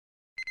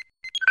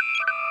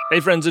Hey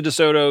friends of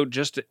DeSoto,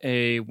 just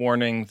a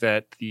warning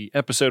that the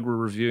episode we're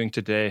reviewing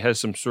today has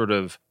some sort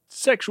of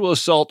sexual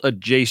assault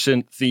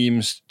adjacent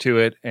themes to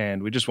it,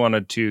 and we just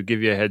wanted to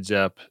give you a heads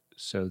up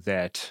so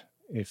that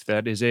if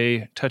that is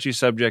a touchy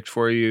subject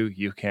for you,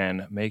 you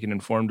can make an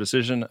informed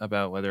decision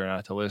about whether or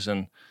not to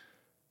listen.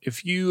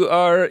 If you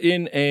are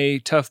in a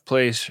tough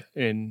place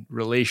in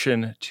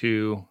relation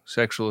to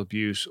sexual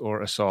abuse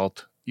or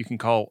assault, you can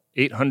call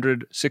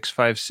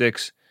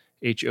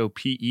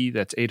 800-656-HOPE.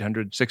 That's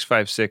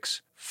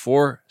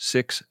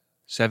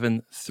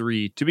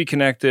 800-656-4673 to be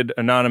connected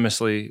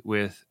anonymously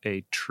with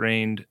a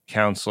trained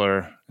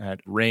counselor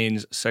at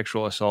Rain's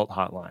Sexual Assault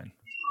Hotline.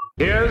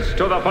 Here's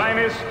to the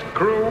finest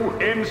crew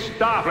in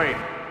Starfleet.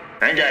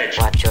 Engage.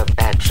 Watch your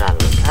back,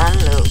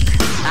 Jean-Luc.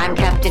 I'm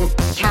Captain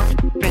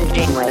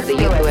Janeway of the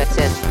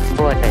USS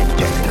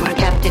Voyager.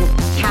 Captain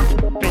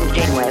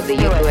Janeway of the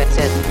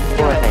USS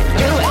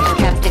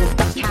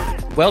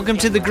Voyager. Welcome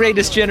to The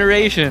Greatest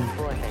Generation.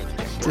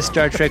 It's a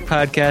Star Trek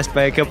podcast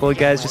by a couple of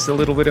guys just a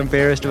little bit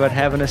embarrassed about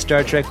having a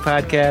Star Trek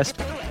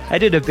podcast. I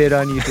did a bit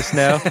on you just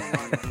now.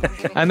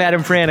 I'm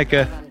Adam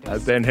Franica.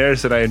 I'm Ben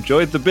Harrison. I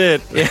enjoyed the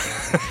bit. Yeah.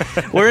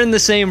 We're in the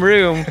same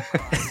room,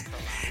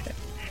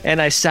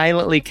 and I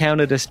silently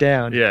counted us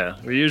down. Yeah,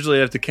 we usually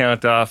have to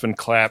count off and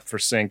clap for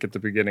sync at the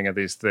beginning of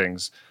these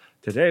things.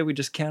 Today, we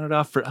just counted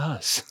off for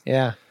us.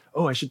 Yeah.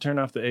 Oh, I should turn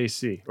off the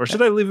AC. Or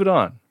should I leave it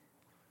on?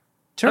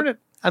 Turn it.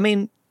 I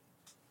mean,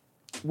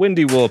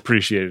 Wendy will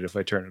appreciate it if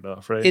I turn it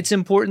off, right? it's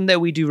important that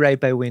we do right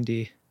by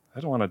Wendy. I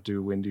don't want to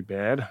do Wendy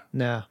bad.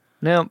 No.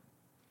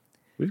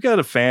 We've got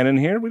a fan in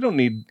here. We don't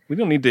need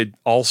to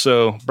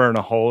also burn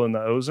a hole in the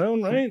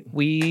ozone, right?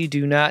 We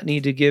do not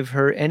need to give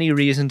her any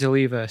reason to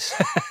leave us.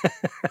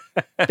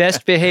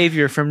 Best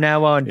behavior from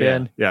now on,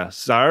 Ben. Yeah.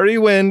 Sorry,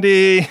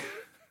 Wendy.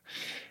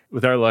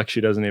 With our luck,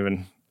 she doesn't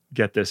even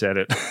get this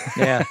edit.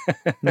 Yeah.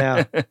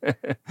 No.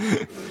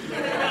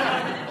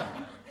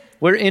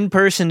 We're in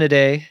person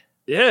today.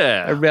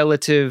 Yeah. A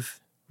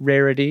relative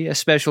rarity, a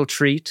special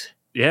treat.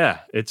 Yeah.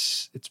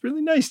 It's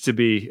really nice to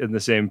be in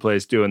the same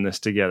place doing this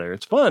together.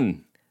 It's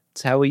fun.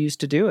 It's how we used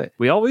to do it.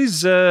 We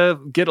always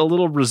get a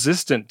little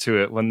resistant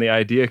to it when the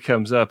idea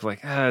comes up,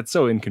 like, it's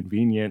so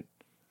inconvenient.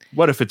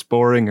 What if it's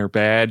boring or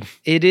bad?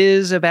 It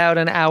is about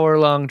an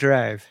hour-long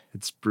drive.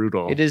 It's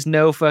brutal. It is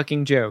no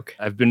fucking joke.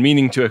 I've been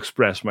meaning to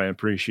express my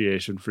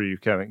appreciation for you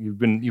coming.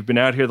 You've been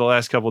out here the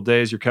last couple of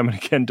days. You're coming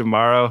again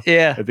tomorrow.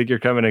 Yeah. I think you're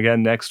coming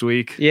again next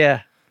week.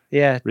 Yeah.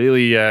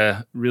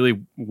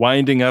 Really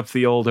winding up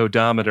the old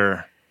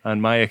odometer on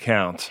my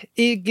account.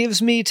 It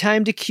gives me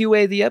time to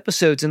QA the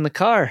episodes in the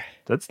car.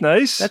 That's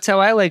nice. That's how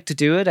I like to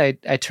do it. I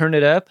turn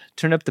up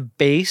the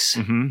bass.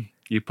 Mm-hmm.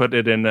 You put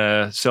it in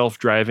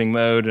self-driving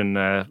mode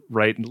and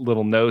write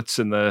little notes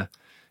in the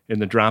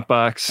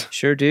Dropbox.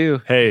 Sure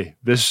do. Hey,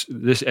 this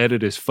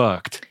edit is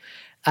fucked.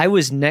 I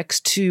was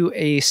next to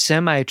a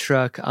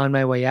semi-truck on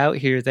my way out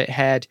here that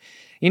had,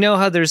 you know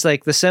how there's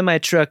like the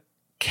semi-truck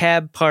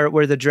cab part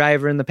where the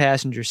driver and the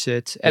passenger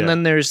sits, and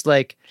then there's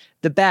like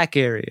the back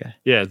area.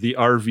 Yeah, the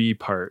RV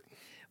part.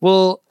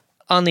 Well,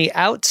 on the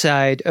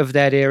outside of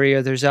that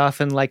area, there's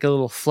often like a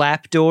little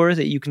flap door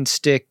that you can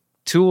stick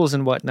tools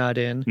and whatnot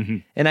in. Mm-hmm.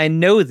 And I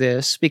know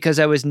this because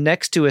I was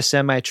next to a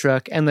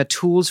semi-truck and the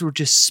tools were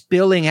just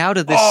spilling out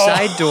of this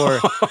side door.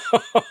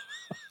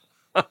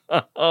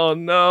 Oh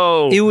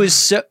no. It was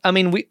so,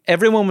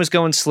 everyone was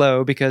going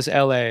slow because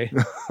LA.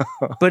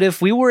 But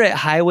if we were at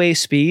highway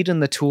speed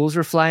and the tools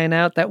were flying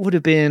out, that would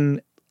have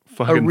been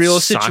fucking a real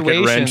socket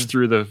situation. Wrench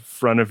through the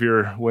front of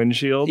your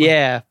windshield.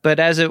 Yeah,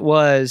 but as it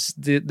was,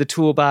 the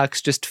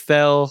toolbox just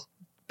fell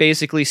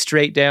basically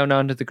straight down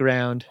onto the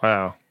ground.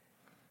 Wow.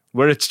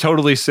 Where it's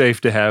totally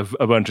safe to have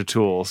a bunch of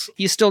tools.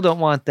 You still don't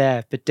want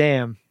that, but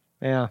damn.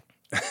 Yeah.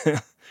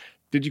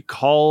 Did you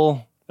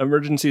call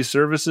emergency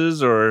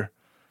services or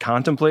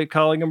contemplate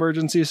calling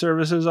emergency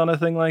services on a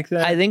thing like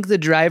that? I think the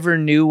driver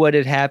knew what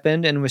had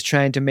happened and was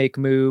trying to make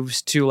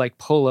moves to like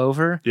pull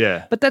over.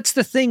 Yeah. But that's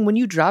the thing. When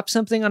you drop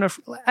something on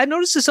I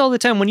notice this all the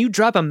time. When you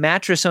drop a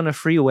mattress on a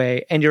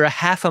freeway and you're a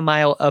half a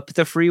mile up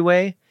the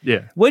freeway,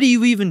 what do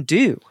you even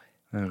do?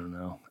 I don't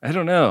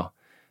know.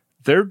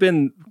 There have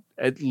been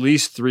at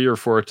least 3 or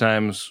 4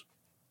 times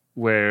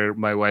where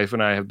my wife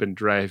and I have been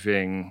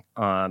driving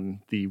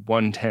on the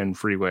 110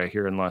 freeway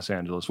here in Los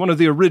Angeles, one of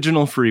the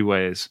original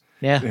freeways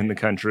in the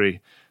country.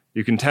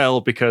 You can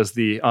tell because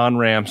the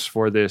on-ramps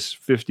for this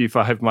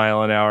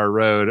 55-mile-an-hour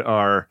road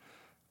are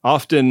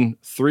often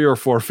 3 or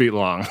 4 feet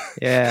long.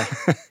 Yeah.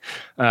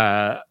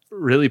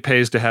 Really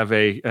pays to have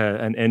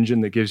an engine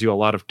that gives you a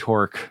lot of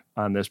torque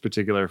on this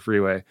particular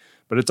freeway.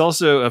 But it's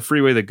also a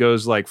freeway that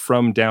goes like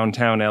from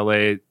downtown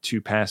LA to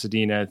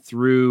Pasadena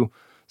through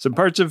some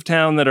parts of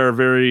town that are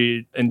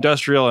very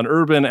industrial and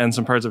urban and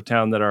some parts of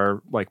town that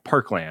are like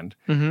parkland.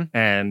 Mm-hmm.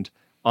 And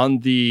on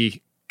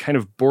the kind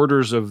of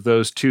borders of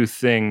those two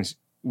things,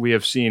 we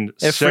have seen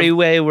a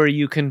freeway where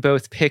you can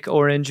both pick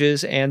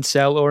oranges and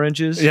sell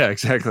oranges. Yeah,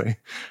 exactly.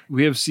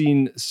 We have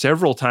seen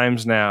several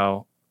times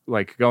now,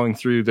 like going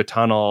through the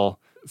tunnel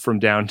from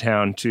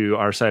downtown to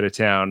our side of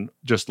town,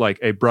 just like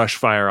a brush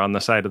fire on the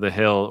side of the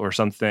hill or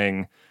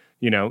something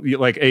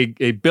like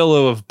a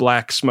billow of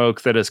black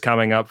smoke that is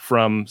coming up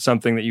from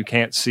something that you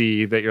can't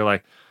see, that you're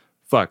like,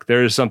 fuck,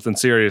 there is something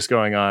serious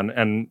going on.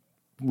 And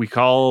we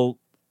call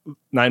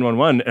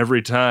 911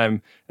 every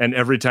time. And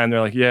every time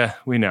they're like, yeah,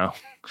 we know.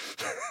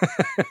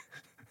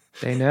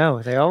 They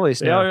know. They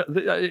always know.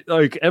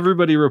 Like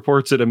everybody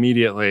reports it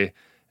immediately.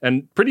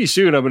 And pretty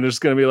soon I'm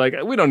just going to be like,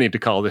 we don't need to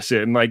call this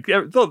in. Like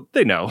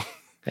they know.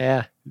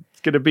 Yeah.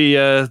 It's going to be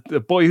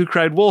the Boy Who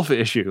Cried Wolf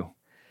issue.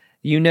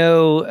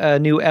 A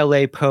new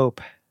LA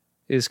Pope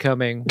is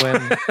coming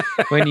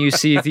when you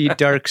see the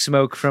dark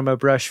smoke from a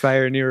brush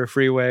fire near a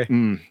freeway.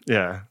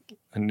 Yeah.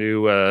 A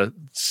new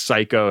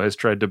psycho has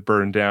tried to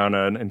burn down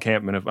an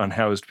encampment of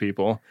unhoused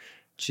people.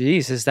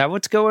 Jeez, is that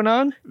what's going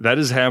on? That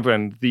has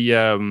happened.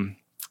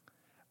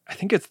 I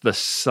think it's the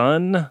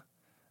son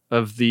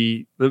of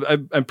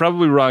I'm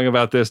probably wrong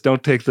about this.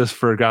 Don't take this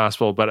for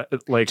gospel, but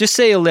just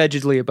say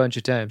allegedly a bunch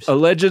of times.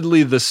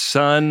 Allegedly the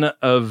son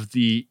of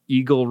the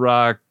Eagle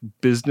Rock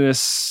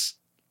Business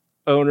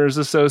Owners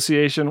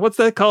Association. What's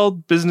that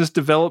called? Business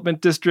Development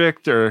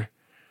District I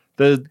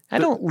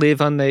don't live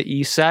on the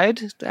east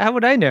side. How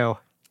would I know?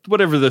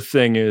 Whatever the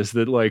thing is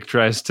that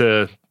tries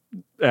to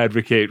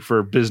advocate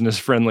for business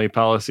friendly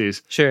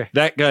policies. Sure.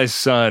 That guy's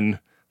son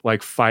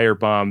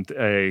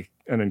firebombed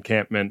an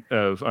encampment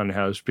of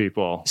unhoused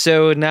people.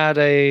 So not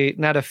a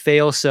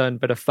fail son,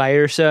 but a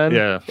fire son.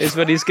 Yeah, is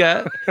what he's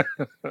got.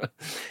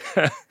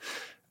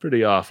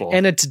 Pretty awful.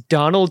 And it's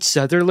Donald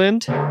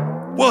Sutherland.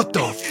 What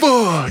the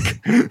fuck?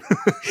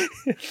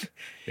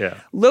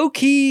 Yeah. Low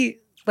key,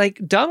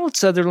 Donald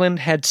Sutherland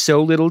had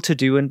so little to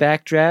do in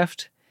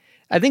Backdraft.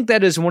 I think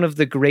that is one of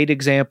the great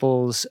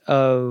examples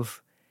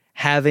of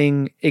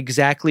having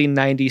exactly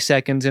 90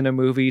 seconds in a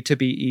movie to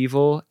be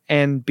evil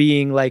and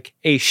being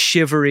a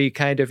shivery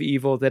kind of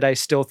evil that I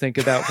still think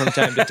about from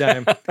time to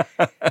time.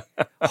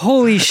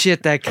 Holy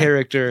shit, that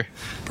character.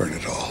 Burn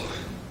it all.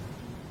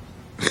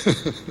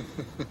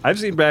 I've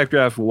seen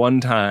Backdraft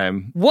one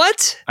time.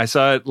 What? I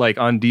saw it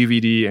on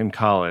DVD in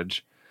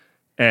college.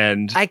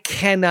 And I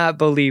cannot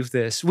believe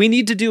this. We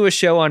need to do a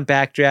show on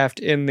Backdraft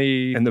in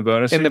the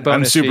bonus.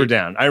 I'm super feed.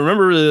 down. I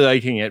remember really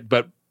liking it,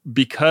 but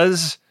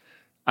because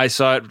I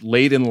saw it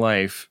late in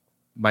life,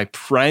 my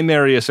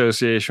primary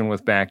association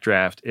with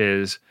Backdraft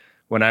is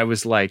when I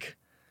was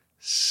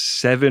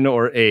 7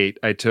 or 8,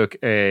 I took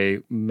a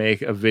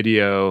make a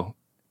video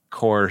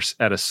course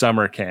at a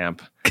summer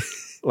camp,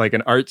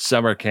 an art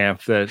summer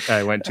camp that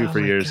I went to for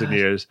years and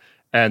years.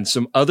 And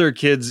some other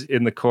kids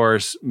in the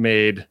course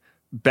made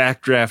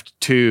Backdraft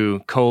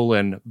 2: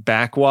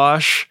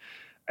 Backwash.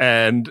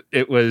 And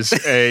it was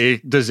a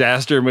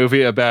disaster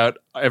movie about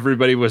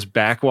everybody was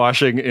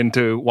backwashing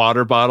into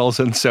water bottles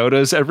and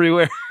sodas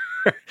everywhere.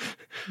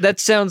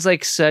 That sounds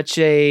like such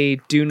a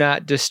do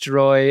not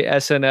destroy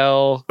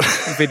SNL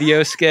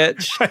video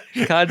sketch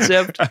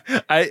concept.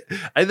 I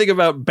think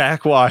about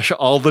backwash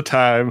all the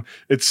time.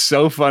 It's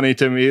so funny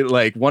to me.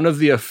 One of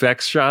the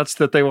effects shots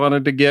that they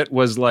wanted to get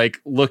was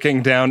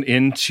looking down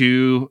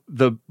into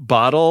the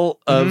bottle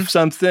of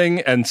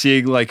something and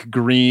seeing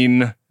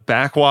green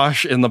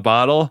backwash in the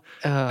bottle.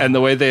 And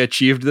the way they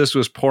achieved this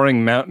was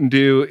pouring Mountain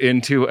Dew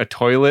into a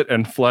toilet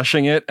and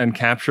flushing it and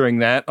capturing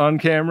that on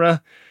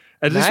camera.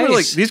 And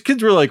these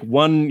kids were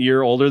 1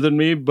 year older than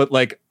me, but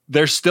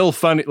they're still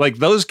funny.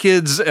 Those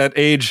kids at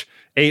age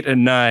 8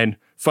 and 9,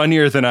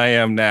 funnier than I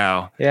am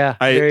now. Yeah,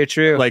 very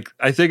true.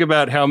 I think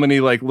about how many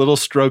little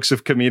strokes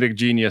of comedic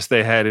genius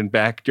they had in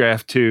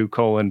Backdraft 2: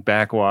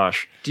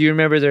 Backwash. Do you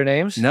remember their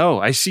names? No,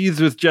 I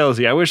seethe with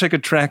jealousy. I wish I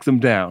could track them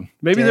down.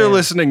 Maybe they're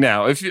listening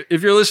now. If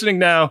you're listening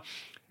now,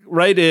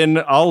 write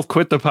in. I'll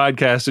quit the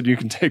podcast and you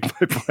can take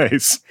my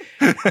place.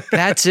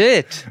 That's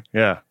it.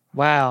 Yeah.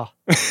 Wow.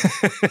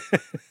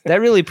 That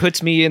really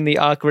puts me in the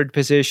awkward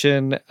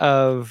position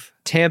of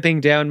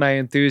tamping down my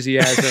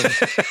enthusiasm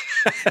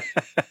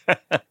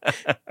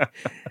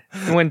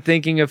when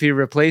thinking of your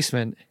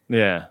replacement.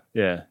 Yeah,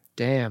 yeah.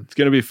 Damn. It's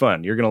going to be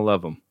fun. You're going to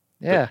love them.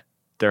 Yeah.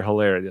 They're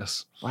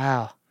hilarious.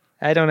 Wow.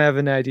 I don't have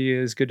an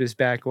idea as good as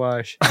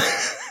Backwash.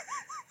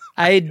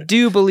 I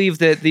do believe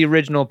that the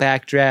original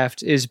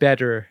Backdraft is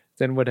better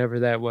than whatever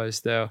that was,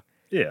 though.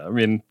 Yeah, I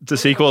mean, the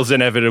sequel is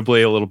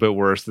inevitably a little bit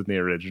worse than the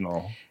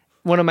original.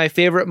 One of my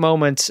favorite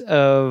moments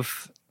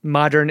of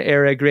modern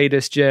era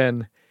Greatest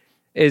Gen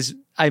is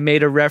I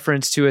made a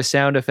reference to a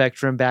sound effect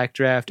from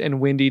Backdraft, and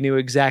Wendy knew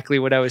exactly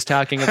what I was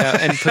talking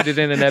about and put it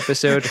in an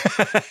episode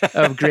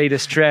of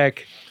Greatest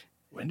Trek.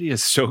 Wendy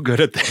is so good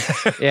at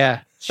that.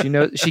 Yeah,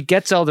 she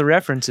gets all the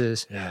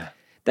references. Yeah.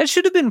 That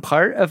should have been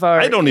part of our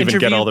I don't even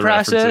get all the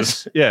process,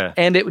 references. Yeah.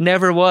 And it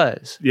never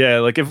was.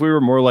 Yeah, if we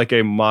were more like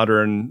a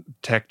modern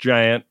tech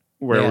giant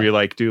where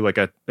we do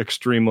a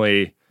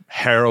extremely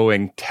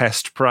harrowing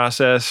test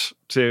process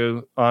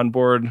to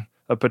onboard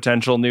a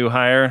potential new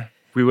hire,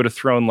 we would have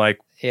thrown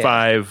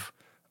 5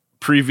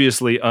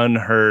 previously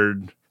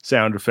unheard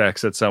sound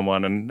effects at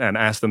someone and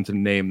asked them to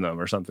name them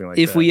or something like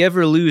that. If we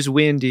ever lose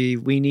Wendy,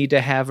 we need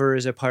to have her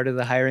as a part of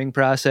the hiring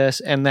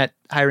process, and that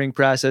hiring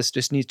process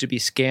just needs to be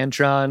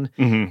Scantron,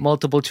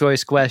 multiple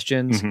choice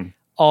questions,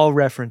 all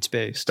reference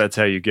based. That's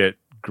how you get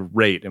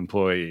great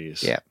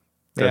employees. Yeah.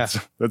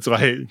 That's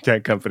why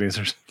tech companies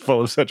are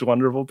full of such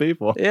wonderful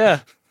people.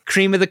 Yeah.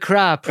 Cream of the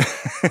crop.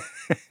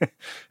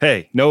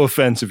 Hey, no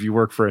offense if you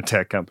work for a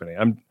tech company.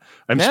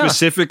 I'm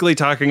specifically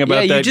talking about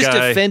that guy. Yeah, you just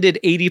offended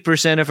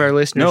 80% of our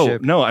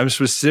listenership. No, I'm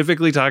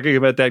specifically talking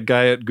about that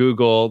guy at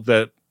Google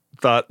that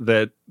thought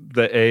that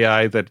the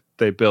AI that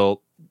they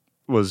built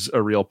was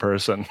a real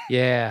person.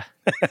 Yeah.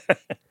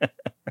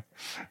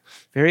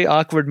 Very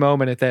awkward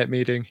moment at that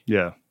meeting.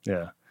 Yeah.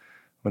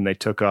 When they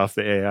took off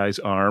the AI's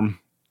arm.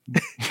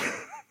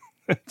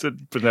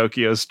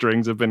 Pinocchio's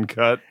strings have been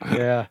cut.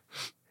 Yeah.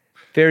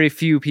 Very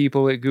few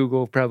people at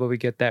Google probably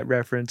get that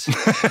reference.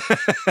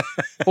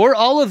 Or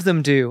all of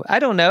them do. I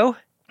don't know.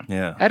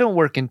 Yeah. I don't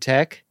work in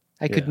tech.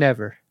 I could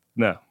never.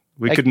 No,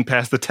 we couldn't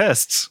pass the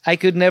tests. I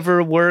could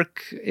never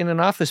work in an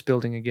office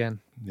building again.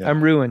 Yeah.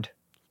 I'm ruined.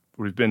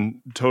 We've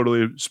been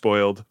totally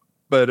spoiled.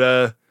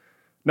 But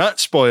not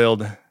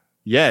spoiled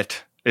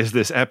yet is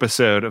this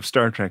episode of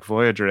Star Trek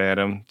Voyager,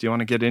 Adam. Do you want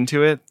to get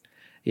into it?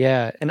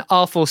 Yeah, an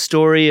awful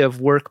story of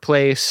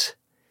workplace.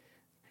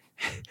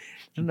 I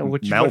don't know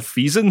what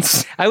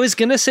malfeasance. I was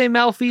gonna say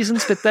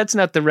malfeasance, but that's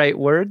not the right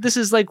word. This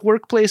is like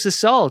workplace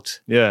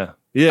assault. Yeah.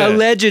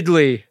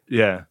 Allegedly.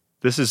 Yeah.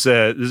 This is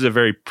a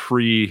very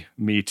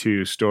pre-Me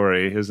Too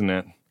story, isn't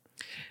it?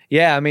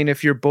 Yeah, I mean,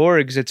 if you're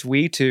Borgs, it's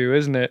We Too,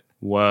 isn't it?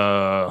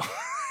 Whoa.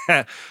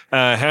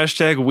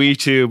 Hashtag We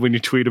Too when you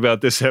tweet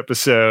about this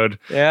episode.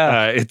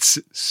 Yeah. It's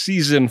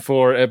season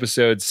 4,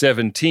 episode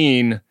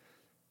 17.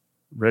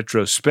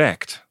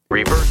 Retrospect.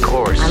 Revert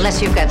course.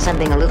 Unless you've got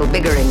something a little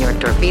bigger in your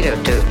torpedo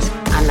tubes,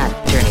 I'm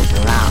not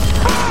turning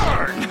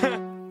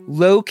around.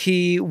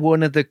 Low-key,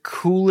 one of the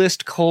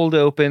coolest cold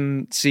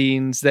open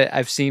scenes that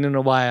I've seen in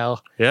a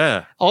while.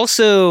 Yeah.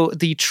 Also,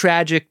 the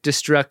tragic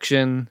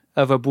destruction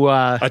of a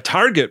buoy. A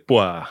target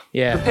buoy.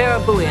 Yeah. Prepare a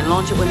buoy and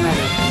launch it when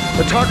ready.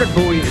 The target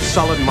buoy is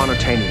solid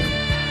monotanium.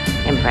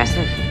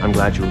 Impressive. I'm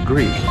glad you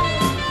agree.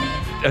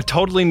 A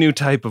totally new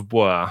type of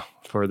buoy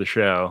for the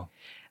show.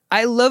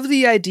 I love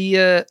the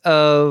idea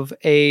of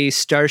a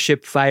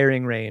starship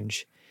firing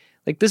range.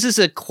 Like, this is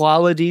a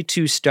quality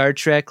to Star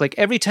Trek. Like,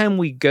 every time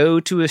we go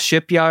to a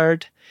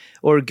shipyard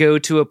or go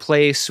to a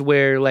place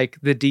where, like,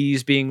 the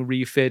D's being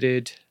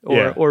refitted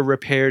or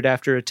repaired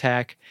after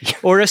attack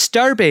or a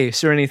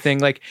starbase or anything,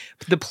 like,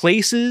 the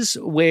places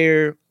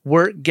where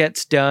work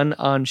gets done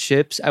on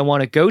ships I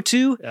want to go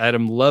to.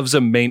 Adam loves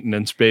a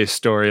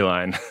maintenance-based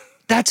storyline.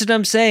 That's what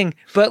I'm saying.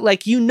 But,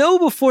 like,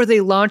 before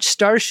they launch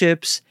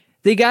starships,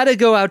 they got to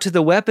go out to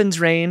the weapons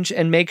range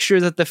and make sure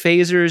that the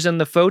phasers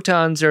and the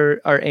photons are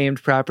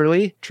aimed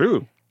properly.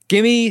 True.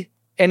 Give me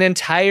an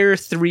entire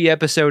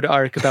 3-episode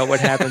arc about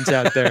what happens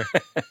out there.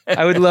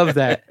 I would love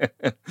that.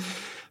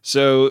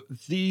 So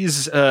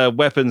these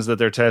weapons that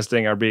they're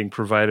testing are being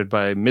provided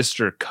by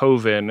Mr.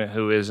 Coven,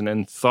 who is an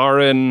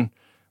Antharan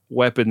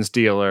weapons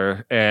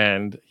dealer,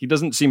 and he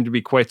doesn't seem to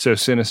be quite so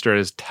sinister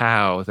as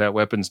Tau, that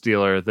weapons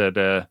dealer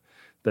that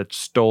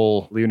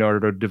stole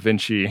Leonardo da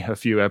Vinci a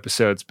few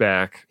episodes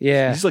back.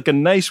 Yeah. He's like a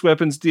nice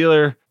weapons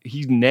dealer.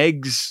 He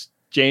negs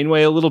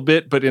Janeway a little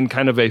bit, but in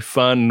kind of a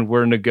fun,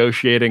 we're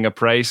negotiating a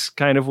price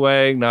kind of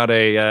way, not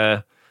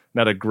a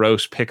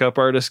gross pickup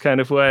artist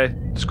kind of way.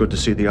 It's good to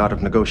see the art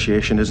of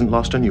negotiation isn't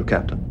lost on you,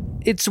 Captain.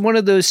 It's one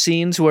of those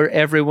scenes where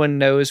everyone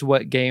knows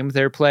what game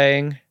they're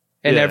playing,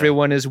 and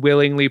everyone is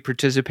willingly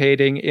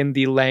participating in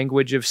the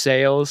language of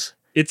sales.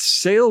 It's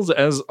sales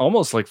as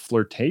almost like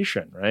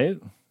flirtation, right?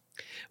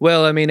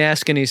 Well, I mean,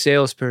 ask any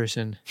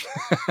salesperson.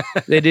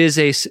 It is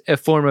a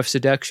form of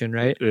seduction,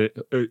 right?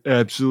 It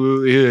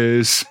absolutely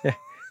is.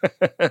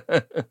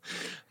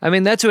 I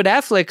mean, that's what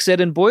Affleck said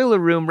in Boiler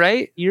Room,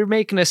 right? You're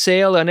making a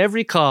sale on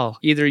every call.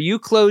 Either you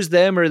close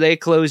them or they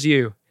close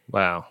you.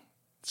 Wow.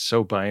 It's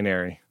so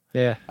binary.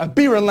 Yeah.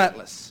 Be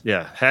relentless.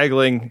 Yeah.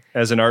 Haggling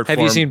as an art form.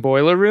 Have you seen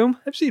Boiler Room?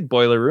 I've seen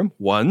Boiler Room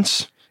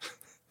once.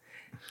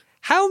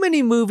 How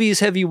many movies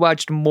have you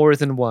watched more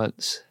than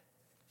once?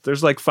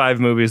 There's like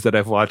 5 movies that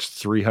I've watched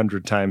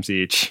 300 times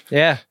each.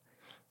 Yeah.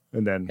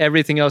 And then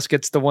everything else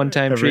gets the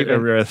one-time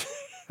treatment.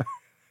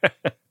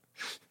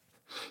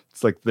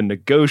 It's like The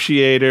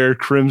Negotiator,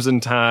 Crimson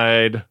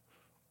Tide,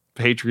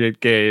 Patriot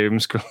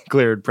Games,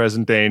 Cleared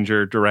Present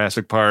Danger,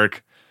 Jurassic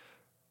Park,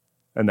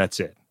 and that's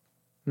it.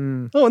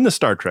 Oh, and the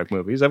Star Trek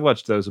movies. I've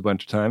watched those a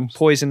bunch of times.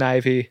 Poison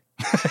Ivy.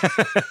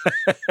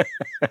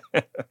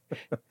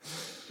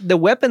 The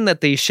weapon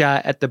that they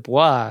shot at the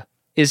Bois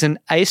is an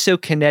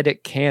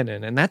isokinetic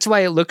cannon, and that's why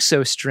it looks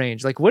so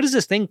strange. Like, what is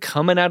this thing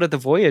coming out of the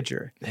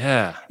Voyager?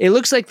 Yeah. It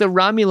looks like the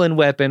Romulan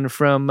weapon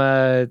from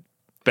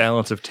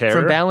Balance of Terror.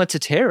 From Balance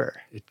of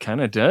Terror. It kind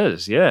of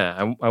does,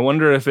 yeah. I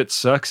wonder if it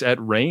sucks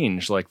at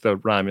range like the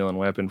Romulan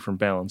weapon from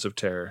Balance of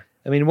Terror.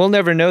 I mean, we'll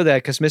never know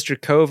that because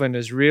Mr. Coven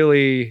is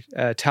really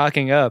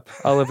talking up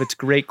all of its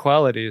great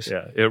qualities.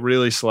 Yeah, it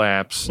really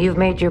slaps. You've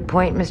made your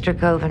point, Mr.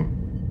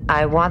 Coven.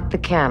 I want the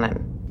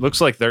cannon. Looks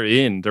like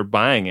they're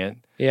buying it.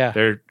 Yeah.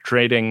 They're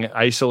trading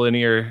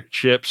isolinear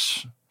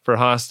ships for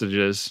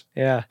hostages.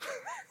 Yeah.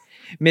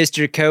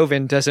 Mr.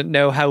 Coven doesn't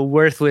know how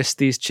worthless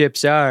these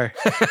chips are.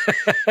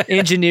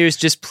 Engineers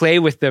just play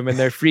with them in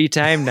their free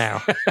time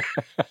now.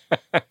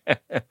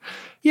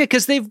 Yeah,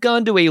 because they've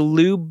gone to a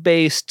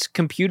lube-based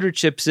computer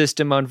chip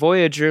system on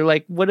Voyager.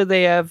 Like, what do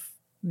they have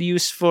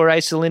use for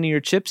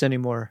isolinear chips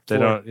anymore? They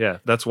don't, yeah.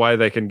 That's why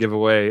they can give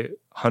away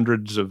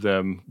hundreds of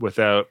them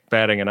without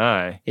batting an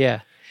eye.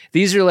 Yeah.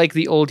 These are like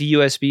the old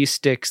USB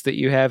sticks that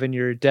you have in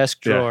your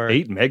desk drawer.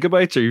 8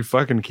 megabytes? Are you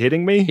fucking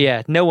kidding me?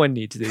 Yeah, no one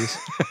needs these.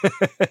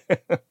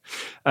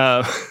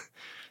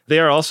 They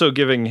are also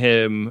giving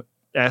him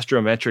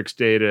astrometrics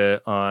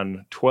data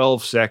on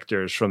 12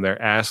 sectors from their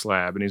ass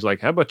lab. And he's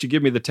like, how about you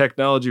give me the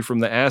technology from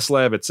the ass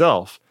lab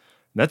itself?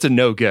 And that's a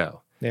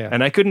no-go. Yeah.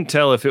 And I couldn't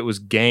tell if it was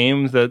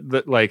game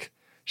that like,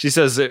 she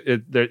says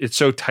it's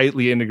so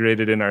tightly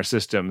integrated in our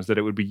systems that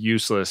it would be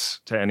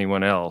useless to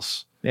anyone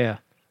else. Yeah.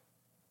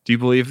 Do you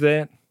believe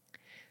that?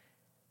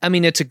 I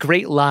mean, it's a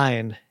great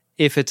line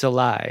if it's a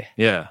lie.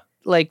 Yeah.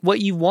 Like, what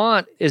you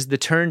want is the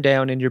turn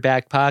down in your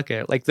back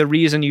pocket. Like, the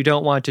reason you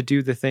don't want to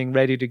do the thing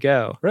ready to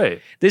go.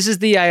 Right. This is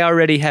the I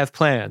already have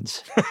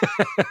plans.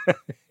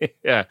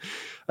 Yeah.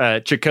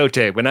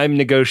 Chakotay, when I'm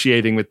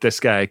negotiating with this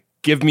guy,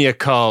 give me a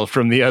call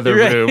from the other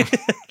room.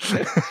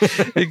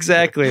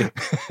 Exactly.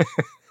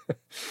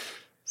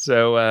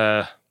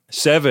 So,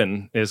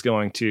 Seven is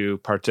going to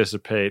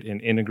participate in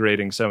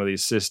integrating some of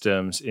these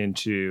systems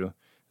into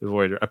the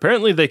Voyager.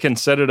 Apparently, they can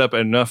set it up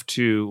enough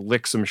to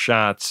lick some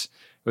shots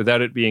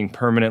without it being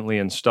permanently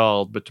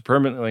installed. But to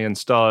permanently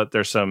install it,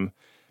 there's some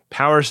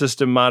power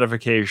system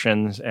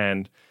modifications.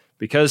 And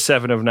because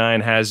 7 of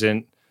 9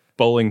 hasn't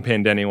bowling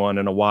pinned anyone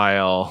in a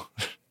while,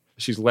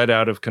 she's let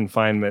out of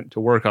confinement to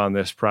work on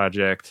this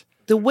project.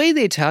 The way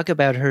they talk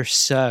about her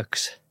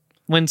sucks.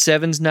 When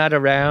 7's not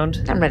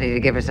around. I'm ready to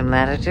give her some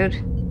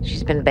latitude.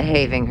 She's been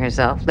behaving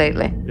herself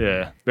lately.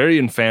 Yeah,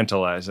 very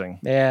infantilizing.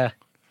 Yeah.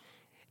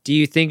 Do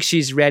you think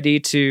she's ready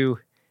to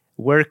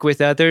work with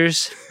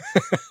others?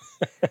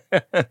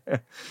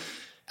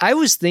 I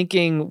was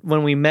thinking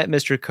when we met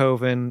Mr.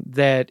 Coven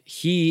that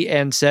he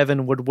and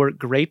 7 would work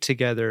great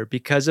together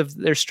because of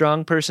their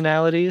strong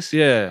personalities.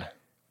 Yeah.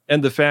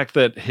 And the fact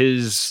that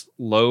his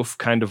loaf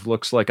kind of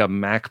looks like a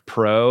Mac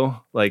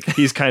Pro, like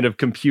he's kind of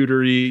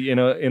computery, in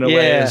a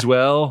way as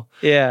well.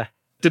 Yeah.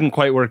 Didn't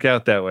quite work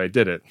out that way,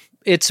 did it?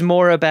 It's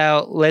more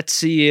about, let's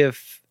see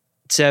if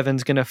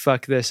 7's going to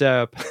fuck this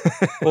up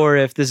or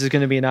if this is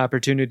going to be an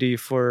opportunity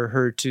for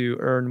her to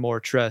earn more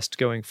trust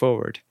going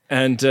forward.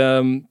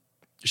 And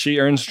she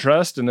earns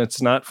trust and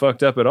it's not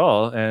fucked up at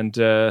all. And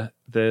the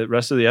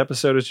rest of the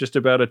episode is just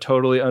about a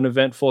totally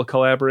uneventful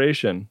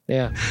collaboration.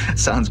 Yeah.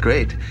 Sounds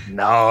great.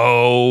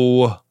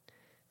 No.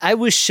 I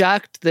was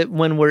shocked that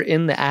when we're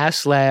in the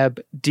ass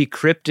lab,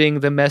 decrypting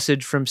the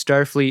message from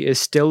Starfleet is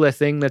still a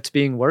thing that's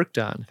being worked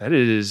on. That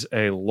is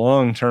a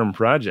long-term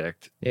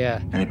project.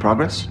 Yeah. Any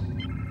progress?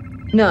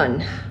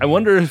 None. I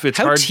wonder if it's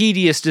How hard.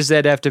 tedious does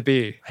that have to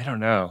be? I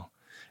don't know.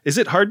 Is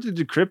it hard to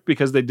decrypt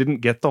because they didn't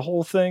get the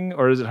whole thing?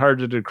 Or is it hard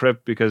to decrypt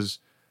because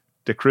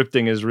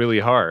decrypting is really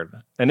hard?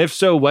 And if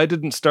so, why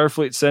didn't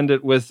Starfleet send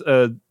it with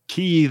a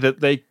key that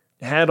they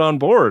had on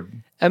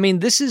board? I mean,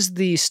 this is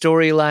the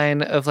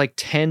storyline of like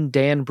 10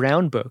 Dan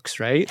Brown books,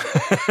 right?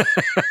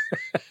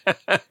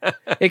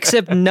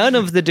 Except none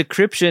of the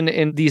decryption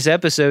in these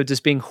episodes is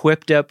being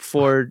whipped up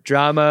for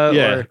drama.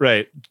 Yeah,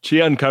 right.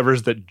 She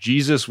uncovers that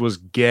Jesus was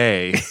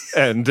gay.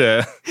 And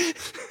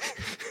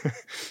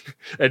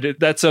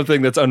that's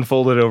something that's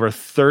unfolded over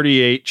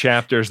 38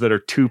 chapters that are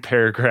 2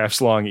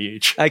 paragraphs long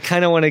each. I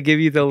kind of want to give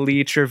you the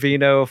Lee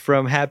Trevino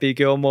from Happy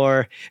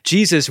Gilmore,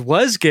 Jesus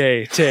was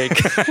gay take.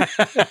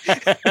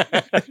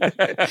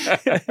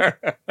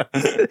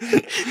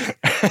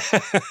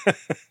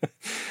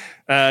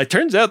 It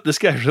turns out this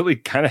guy really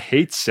kind of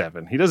hates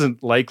 7. He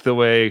doesn't like the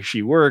way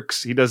she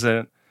works. He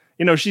doesn't,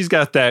 she's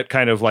got that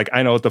kind of like,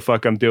 I know what the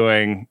fuck I'm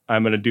doing.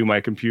 I'm going to do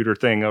my computer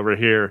thing over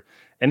here.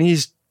 And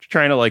he's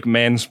trying to like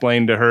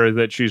mansplain to her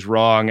that she's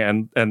wrong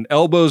and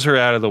elbows her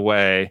out of the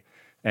way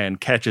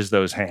and catches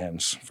those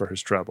hands for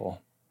his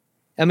trouble.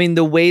 I mean,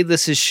 the way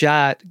this is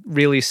shot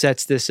really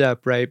sets this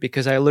up, right?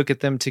 Because I look at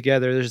them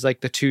together. There's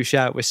like the 2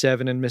 shot with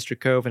 7 and Mr.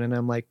 Coven, and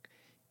I'm like,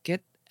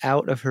 get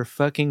out of her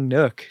fucking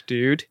nook,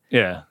 dude.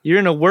 Yeah. You're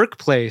in a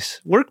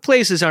workplace.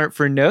 Workplaces aren't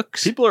for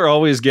nooks. People are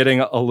always getting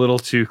a little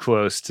too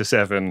close to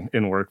 7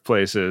 in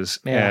workplaces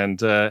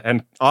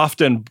and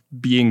often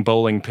being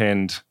bowling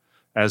pinned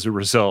as a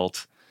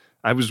result.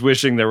 I was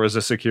wishing there was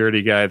a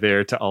security guy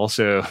there to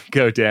also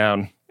go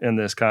down in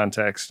this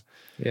context.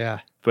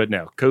 Yeah. But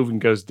no, Coven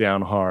goes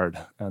down hard,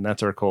 and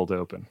that's our cold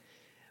open.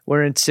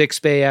 We're in 6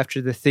 Bay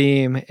after the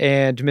theme,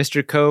 and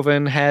Mr.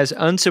 Coven has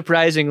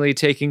unsurprisingly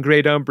taken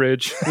great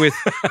umbrage with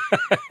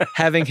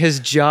having his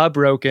jaw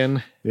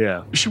broken.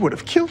 Yeah. She would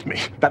have killed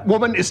me. That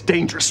woman is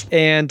dangerous.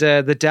 And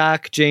the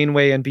Doc,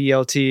 Janeway, and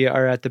BLT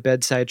are at the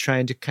bedside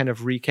trying to kind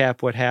of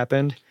recap what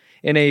happened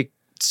in a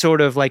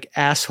sort of like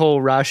asshole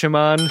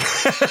Rashomon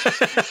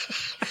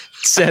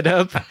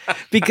setup.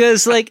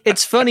 Because like,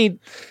 it's funny,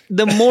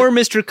 the more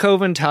Mr.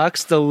 Coven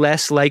talks, the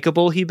less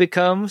likable he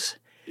becomes.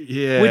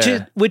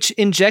 Yeah. Which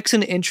injects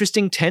an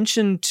interesting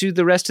tension to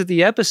the rest of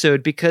the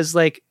episode because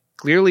like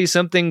clearly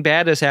something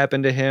bad has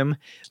happened to him,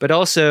 but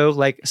also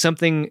like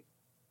something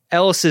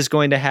else is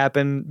going to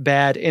happen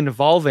bad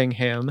involving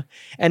him,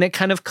 and it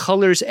kind of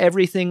colors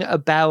everything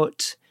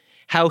about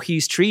how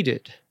he's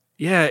treated.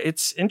 Yeah,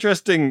 it's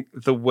interesting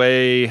the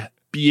way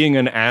being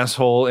an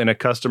asshole in a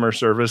customer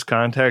service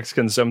context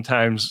can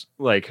sometimes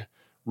like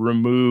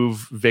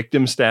remove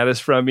victim status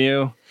from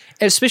you.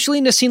 Especially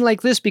in a scene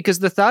like this, because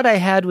the thought I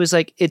had was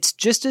like, it's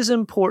just as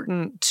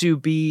important to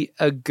be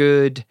a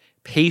good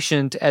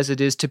patient as it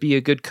is to be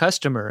a good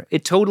customer.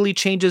 It totally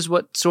changes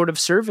what sort of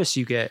service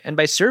you get. And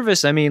by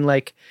service, I mean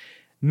like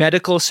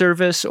medical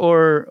service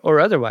or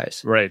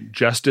otherwise. Right.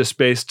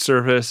 Justice-based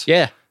service.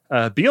 Yeah.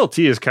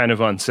 BLT is kind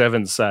of on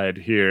Seven's side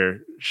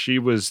here. She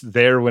was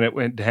there when it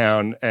went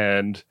down,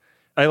 and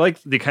I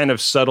like the kind of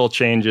subtle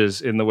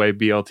changes in the way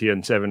BLT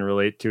and Seven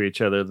relate to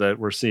each other that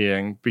we're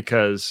seeing,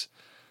 because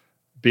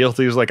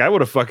BLT is like, I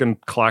would have fucking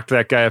clocked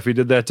that guy if he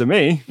did that to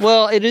me.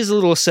 Well, it is a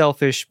little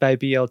selfish by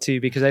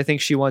BLT because I think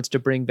she wants to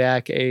bring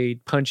back a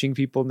punching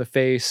people in the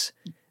face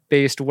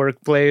based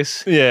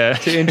workplace Yeah.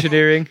 to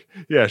engineering.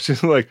 Yeah,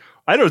 she's like,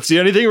 I don't see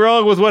anything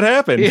wrong with what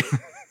happened.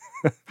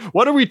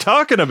 What are we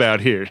talking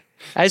about here?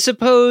 I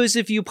suppose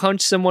if you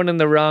punch someone in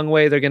the wrong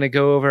way, they're going to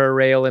go over a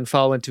rail and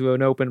fall into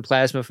an open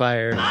plasma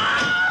fire.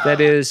 That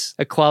is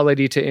a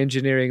quality to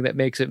engineering that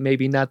makes it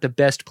maybe not the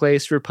best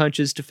place for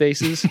punches to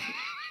faces.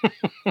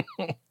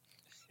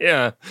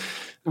 Yeah.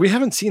 We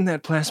haven't seen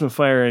that plasma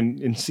fire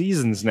in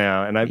seasons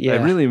now, and I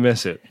really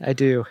miss it. I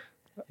do.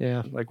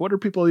 Yeah. Like, what are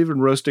people even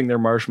roasting their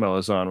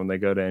marshmallows on when they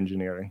go to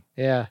engineering?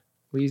 Yeah.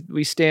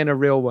 We stand a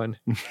real one.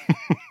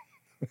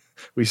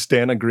 We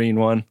stand a green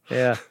one.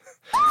 Yeah.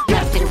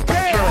 Captain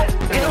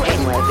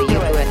Janeway of the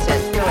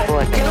USS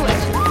Voyager.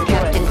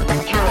 Captain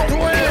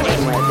Janeway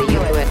of the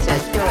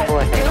USS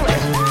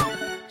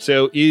Voyager.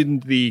 So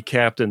in the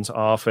captain's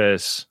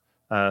office,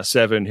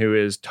 Seven, who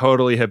is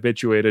totally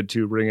habituated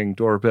to ringing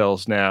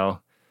doorbells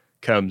now,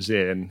 comes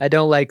in. I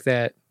don't like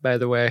that, by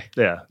the way.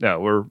 Yeah,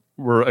 no,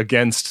 we're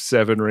against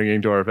Seven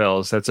ringing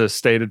doorbells. That's a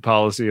stated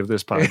policy of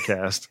this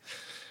podcast.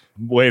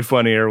 Way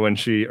funnier when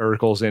she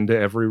urkles into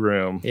every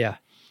room. Yeah.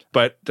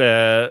 But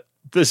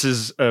this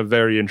is a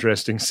very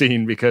interesting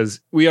scene because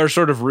we are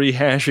sort of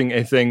rehashing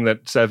a thing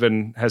that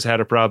Seven has had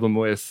a problem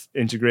with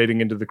integrating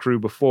into the crew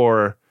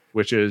before,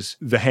 which is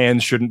the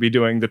hands shouldn't be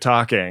doing the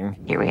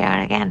talking. Here we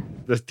are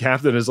again. The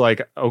captain is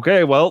like,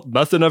 okay, well,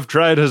 nothing I've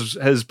tried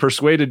has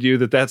persuaded you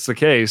that that's the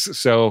case.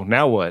 So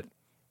now what?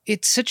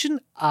 It's such an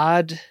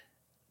odd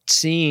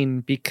scene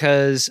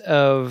because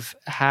of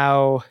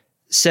how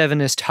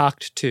Seven is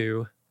talked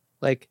to.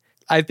 Like,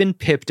 I've been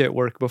pipped at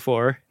work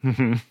before.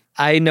 Mm-hmm.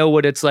 I know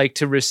what it's like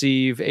to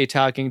receive a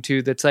talking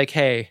to that's like,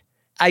 hey,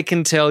 I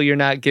can tell you're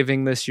not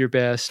giving this your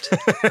best.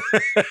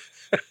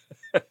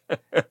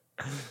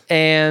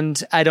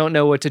 And I don't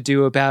know what to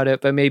do about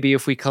it, but maybe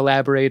if we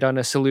collaborate on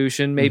a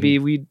solution,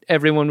 maybe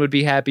everyone would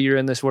be happier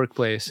in this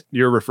workplace.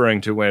 You're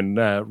referring to when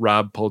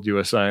Rob pulled you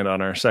aside on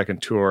our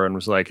second tour and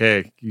was like,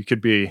 hey, you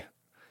could be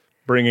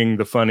bringing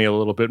the funny a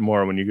little bit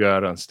more when you go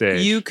out on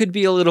stage. You could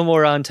be a little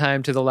more on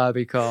time to the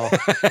lobby call,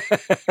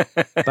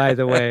 by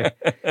the way.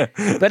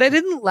 But I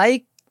didn't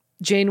like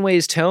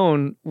Janeway's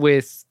tone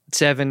with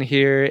Seven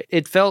here.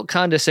 It felt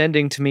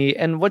condescending to me.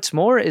 And what's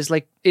more is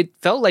like, it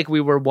felt like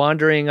we were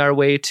wandering our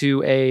way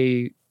to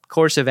a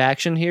course of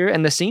action here,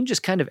 and the scene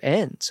just kind of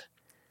ends.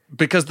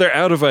 Because they're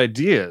out of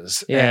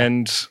ideas. Yeah.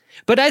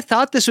 But I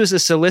thought this was a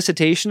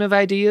solicitation of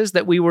ideas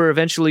that we were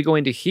eventually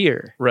going to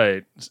hear.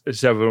 Right.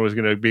 Seven was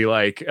going to be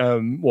like,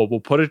 well, we'll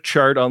put a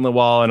chart on the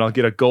wall and I'll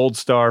get a gold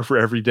star for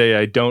every day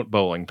I don't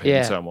bowling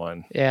pin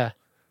someone. Yeah.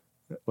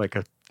 Like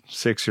a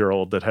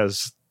 6-year-old that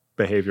has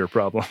behavior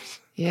problems.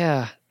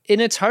 Yeah. And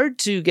it's hard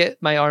to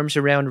get my arms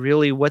around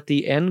really what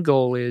the end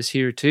goal is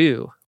here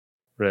too.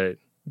 Right.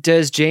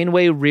 Does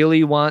Janeway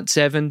really want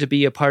Seven to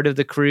be a part of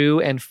the crew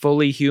and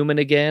fully human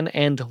again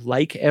and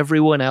like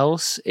everyone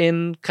else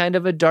in kind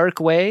of a dark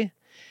way?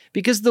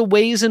 Because the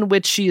ways in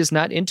which she is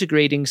not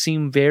integrating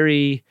seem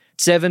very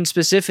Seven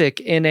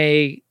specific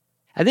I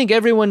think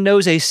everyone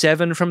knows a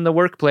Seven from the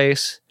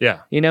workplace. Yeah.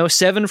 You know,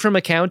 Seven from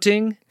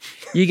accounting.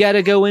 You got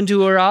to go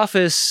into her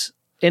office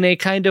in a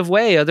kind of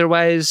way.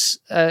 Otherwise,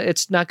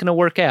 it's not going to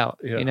work out,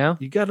 you know?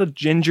 You got to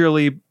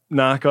gingerly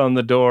knock on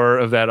the door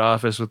of that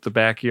office with the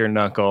back of your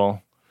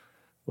knuckle.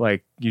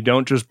 Like, you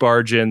don't just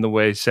barge in the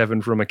way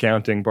Seven from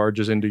accounting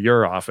barges into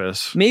your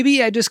office.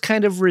 Maybe I just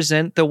kind of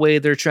resent the way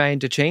they're trying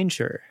to change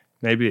her.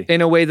 Maybe.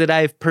 In a way that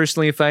I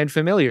personally find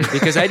familiar,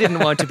 because I didn't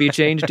want to be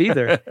changed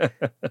either.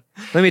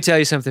 Let me tell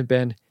you something,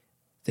 Ben.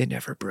 They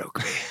never broke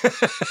me.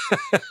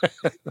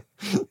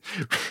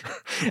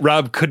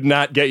 Rob could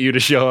not get you to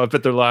show up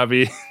at the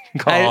lobby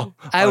call.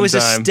 I was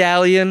a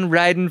stallion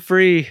riding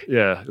free.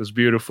 Yeah, it was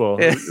beautiful.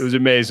 It was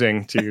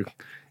amazing to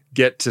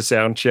get to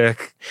sound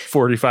check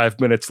 45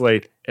 minutes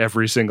late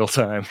every single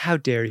time. How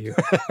dare you?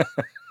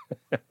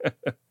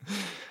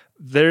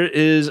 There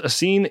is a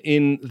scene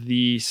in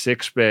the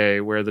 6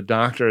 bay where the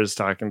doctor is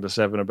talking to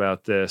Seven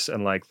about this,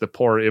 and like the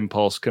poor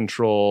impulse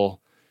control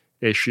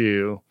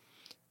issue.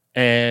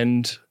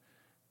 And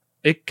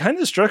it kind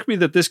of struck me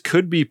that this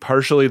could be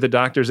partially the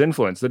Doctor's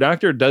influence. The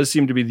Doctor does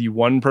seem to be the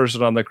one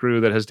person on the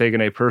crew that has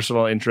taken a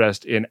personal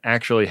interest in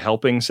actually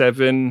helping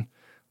Seven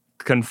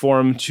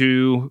conform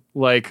to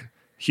like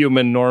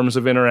human norms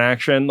of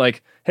interaction.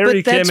 Like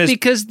Harry Kim is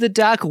because the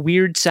Doc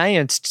weird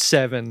scienced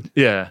Seven.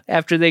 Yeah.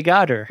 After they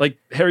got her. Like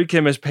Harry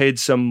Kim has paid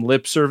some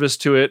lip service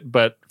to it,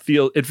 but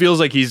it feels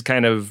like he's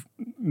kind of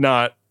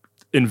not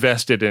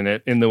invested in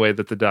it in the way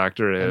that the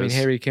Doctor is. I mean,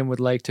 Harry Kim would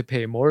like to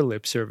pay more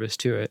lip service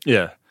to it.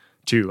 Yeah.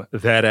 To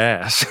that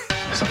ass.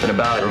 Something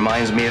about it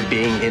reminds me of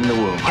being in the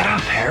womb. Get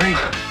up, Harry.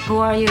 Who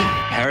are you?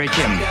 Harry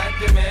Kim.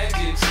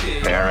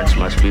 Parents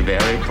must be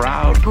very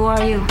proud. Who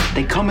are you?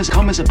 They come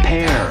as a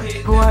pair.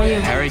 Who are you?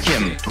 Harry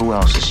Kim. Who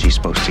else is she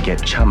supposed to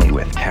get chummy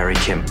with? Harry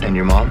Kim. And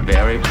your mom?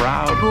 Very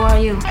proud. Who are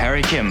you?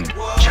 Harry Kim.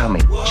 Chummy.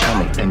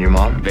 And your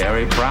mom?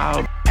 Very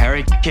proud.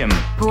 Harry Kim.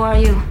 Who are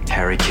you?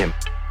 Harry Kim.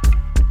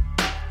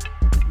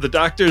 The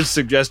Doctor's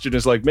suggestion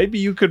is like, maybe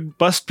you could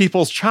bust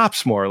people's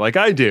chops more like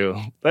I do.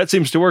 That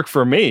seems to work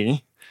for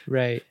me.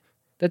 Right.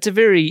 That's a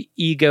very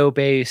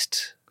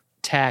ego-based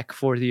tack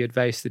for the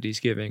advice that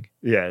he's giving.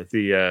 Yeah,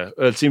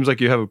 it seems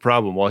like you have a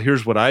problem. Well,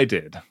 here's what I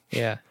did.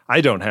 Yeah.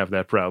 I don't have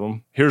that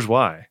problem. Here's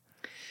why.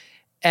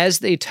 As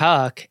they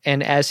talk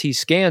and as he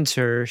scans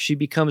her, she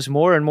becomes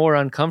more and more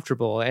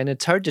uncomfortable. And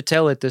it's hard to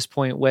tell at this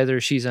point whether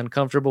she's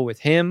uncomfortable with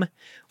him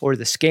or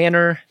the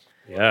scanner.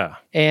 Yeah.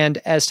 And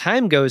as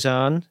time goes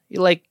on,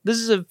 like this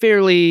is a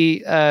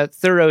fairly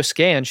thorough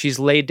scan. She's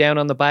laid down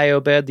on the bio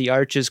bed, the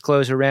arches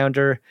close around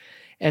her,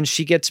 and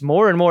she gets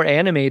more and more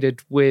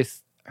animated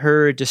with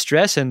her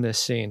distress in this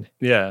scene.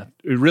 Yeah.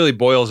 It really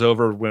boils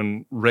over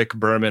when Rick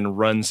Berman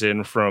runs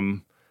in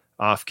from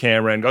off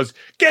camera and goes,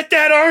 "Get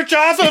that arch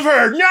off of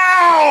her!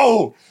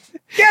 No!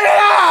 Get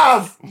it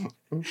off!"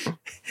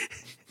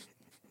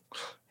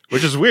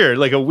 Which is weird.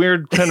 Like a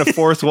weird kind of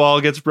fourth wall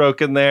gets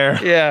broken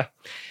there. Yeah.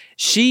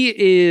 She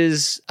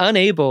is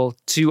unable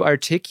to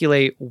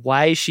articulate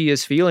why she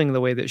is feeling the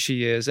way that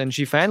she is, and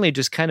she finally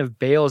just kind of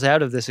bails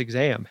out of this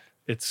exam.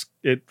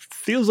 It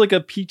feels like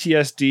a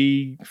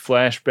PTSD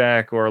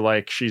flashback, or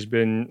like she's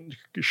been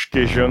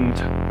gestimmt.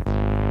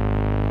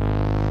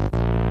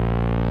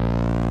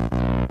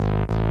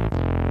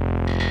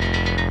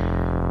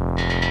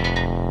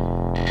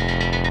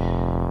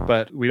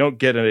 But we don't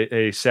get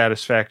a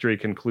satisfactory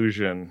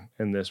conclusion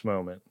in this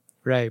moment.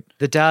 Right.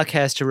 The Doc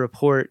has to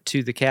report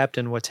to the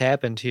captain what's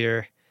happened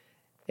here.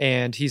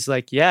 And he's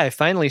like, yeah, I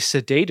finally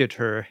sedated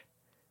her.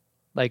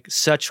 Like,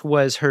 such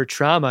was her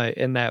trauma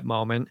in that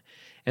moment.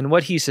 And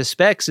what he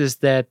suspects is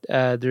that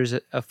there's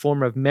a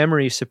form of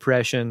memory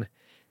suppression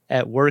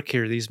at work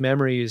here. These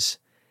memories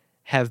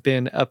have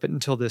been, up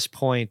until this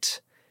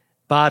point,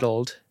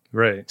 bottled,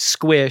 right,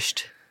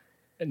 squished,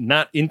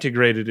 not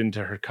integrated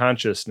into her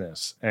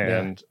consciousness.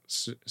 And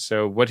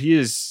so what he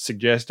is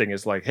suggesting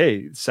is like,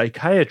 hey,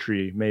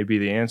 psychiatry may be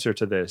the answer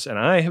to this. And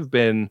I have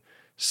been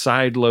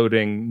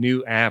sideloading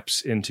new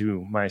apps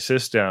into my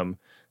system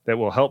that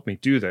will help me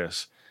do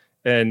this.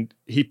 And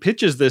he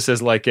pitches this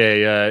as like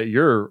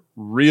you're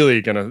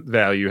really going to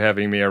value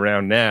having me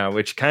around now,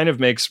 which kind of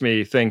makes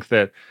me think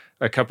that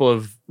a couple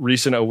of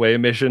recent away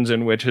missions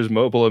in which his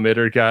mobile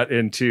emitter got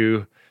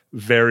into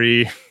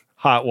very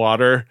hot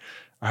water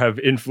have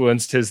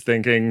influenced his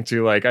thinking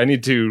to like, I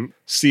need to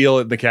seal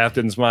in the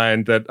captain's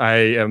mind that I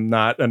am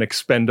not an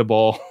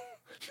expendable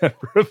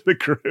member of the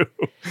crew.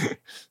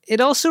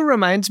 It also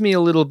reminds me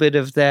a little bit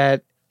of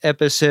that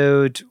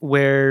episode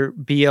where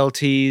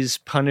BLT's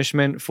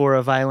punishment for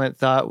a violent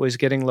thought was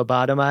getting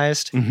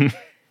lobotomized,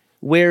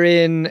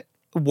 wherein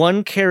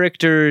one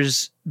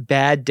character's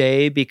bad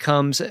day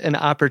becomes an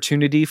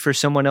opportunity for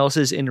someone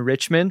else's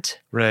enrichment,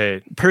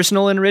 right?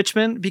 Personal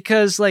enrichment,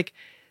 because like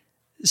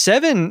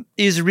Seven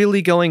is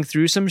really going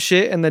through some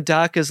shit, and the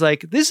Doc is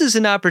like, this is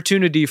an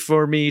opportunity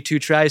for me to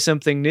try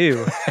something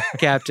new,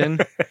 Captain.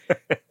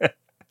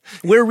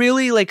 Where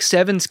really like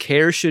Seven's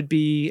care should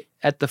be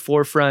at the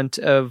forefront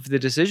of the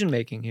decision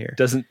making here.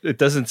 It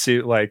doesn't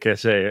seem like I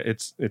say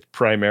it's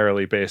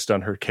primarily based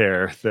on her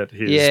care that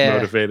he's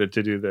motivated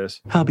to do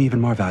this. I'll be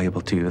even more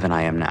valuable to you than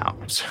I am now.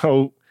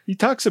 So he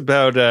talks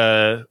about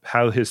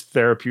how his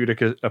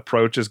therapeutic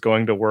approach is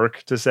going to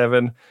work to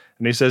Seven,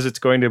 and he says it's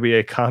going to be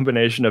a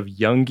combination of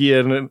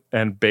Jungian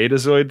and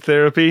Betazoid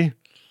therapy.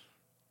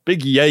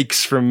 Big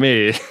yikes from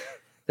me.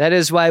 That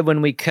is why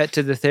when we cut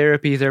to the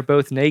therapy, they're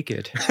both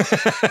naked.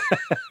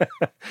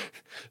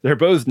 They're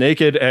both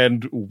naked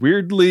and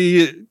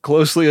weirdly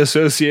closely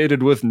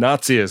associated with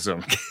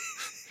Nazism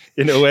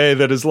in a way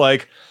that is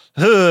like,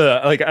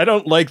 I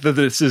don't like that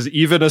this is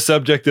even a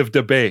subject of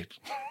debate.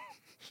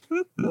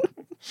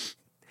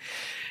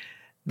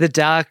 The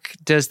Doc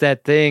does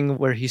that thing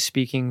where he's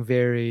speaking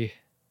very,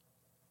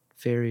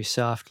 very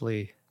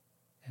softly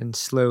and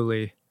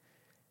slowly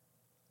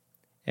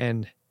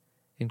and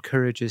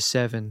encourages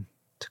Seven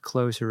to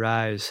close her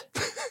eyes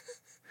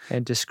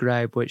and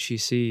describe what she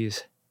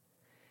sees.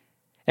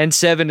 And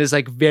Seven is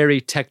like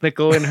very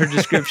technical in her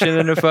description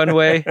in a fun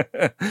way.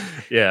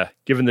 Yeah,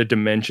 given the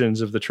dimensions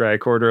of the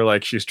tricorder,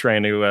 like she's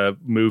trying to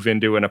move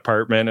into an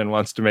apartment and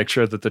wants to make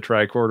sure that the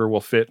tricorder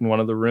will fit in one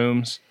of the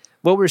rooms.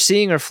 What we're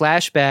seeing are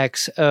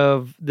flashbacks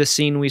of the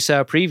scene we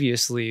saw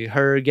previously,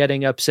 her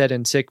getting upset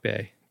in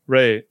sickbay.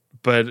 Right,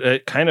 but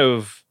it kind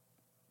of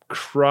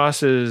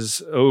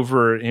crosses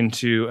over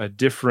into a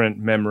different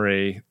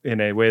memory in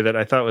a way that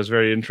I thought was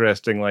very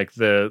interesting. Like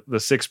the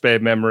sickbay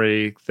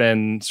memory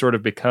then sort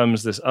of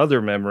becomes this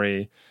other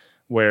memory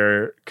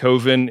where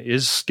Coven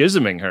is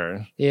schisming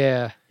her.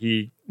 Yeah.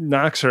 He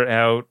knocks her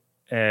out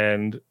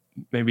and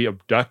maybe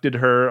abducted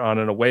her on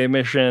an away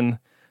mission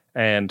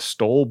and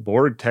stole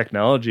Borg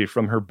technology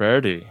from her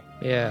birdie.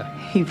 Yeah.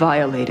 He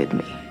violated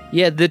me.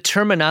 Yeah, the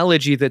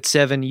terminology that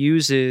Seven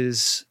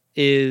uses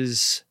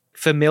is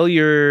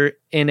familiar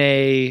in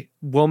a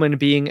woman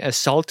being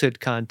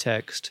assaulted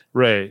context.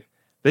 Right.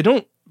 They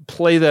don't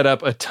play that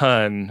up a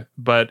ton,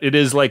 but it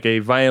is like a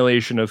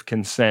violation of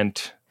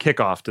consent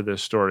kickoff to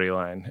this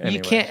storyline. Anyway.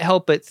 You can't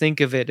help but think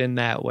of it in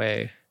that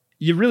way.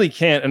 You really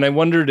can't. And I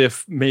wondered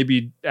if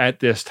maybe at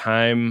this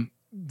time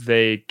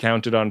they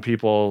counted on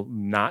people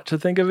not to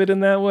think of it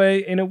in that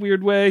way, in a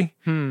weird way.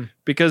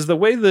 Because the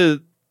way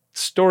the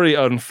story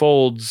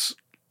unfolds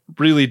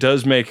really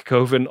does make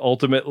Coven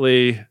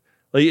ultimately...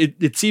 Like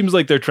it seems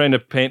like they're trying to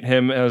paint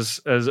him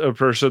as a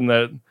person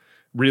that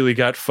really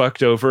got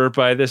fucked over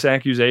by this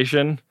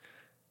accusation.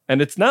 And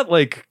it's not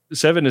like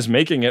Seven is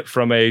making it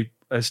from a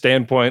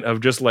standpoint of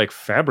just like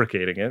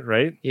fabricating it,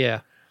 right? Yeah.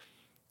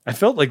 I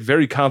felt like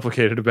very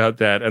complicated about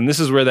that. And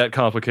this is where that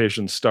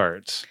complication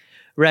starts.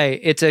 Right.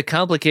 It's a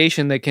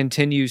complication that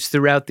continues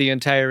throughout the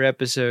entire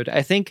episode.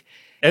 I think.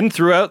 And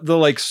throughout the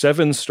like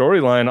Seven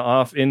storyline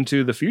off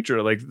into the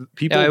future. Like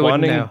people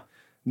wanting...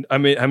 I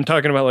mean, I'm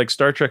talking about like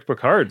Star Trek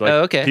Picard.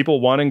 Like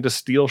people wanting to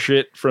steal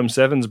shit from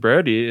Seven's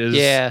birdie is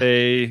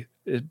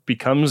it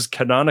becomes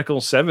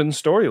canonical Seven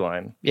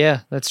storyline.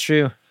 Yeah, that's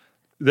true.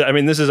 I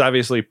mean, this is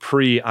obviously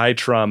pre-eye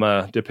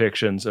trauma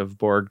depictions of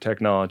Borg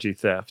technology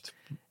theft.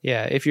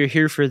 Yeah, if you're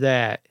here for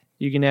that,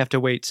 you're going to have to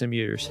wait some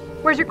years.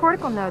 Where's your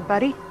cortical node,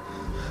 buddy?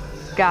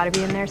 Gotta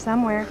be in there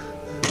somewhere.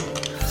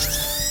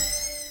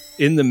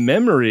 In the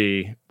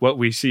memory, what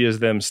we see is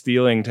them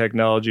stealing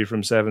technology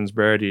from Seven's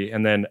birdie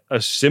and then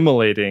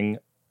assimilating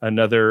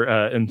another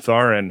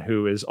Entharan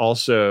who has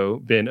also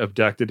been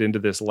abducted into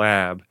this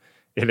lab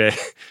in a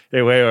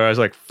way where I was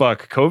like,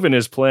 fuck, Coven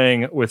is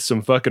playing with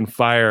some fucking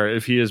fire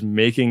if he is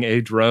making a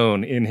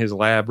drone in his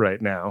lab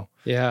right now.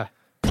 Yeah.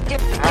 Good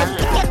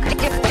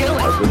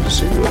to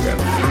see you again.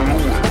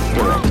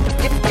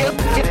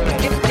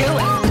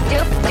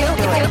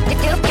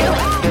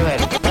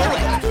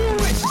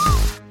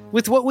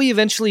 With what we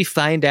eventually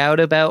find out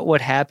about what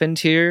happened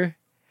here,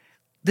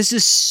 this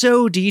is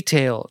so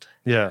detailed.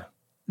 Yeah.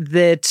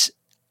 That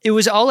it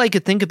was all I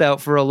could think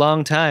about for a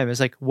long time. It's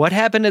like, what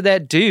happened to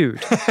that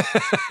dude?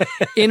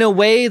 In a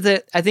way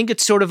that I think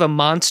it's sort of a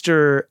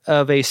monster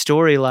of a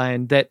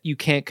storyline that you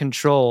can't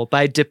control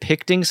by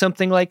depicting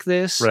something like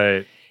this.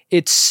 Right.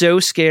 It's so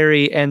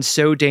scary and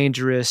so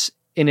dangerous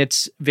in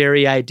its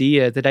very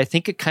idea that I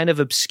think it kind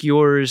of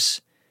obscures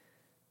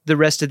the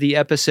rest of the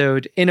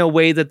episode in a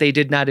way that they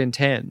did not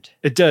intend.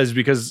 It does,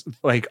 because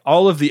like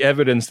all of the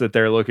evidence that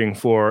they're looking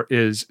for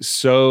is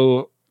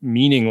so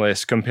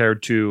meaningless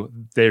compared to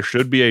there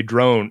should be a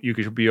drone. You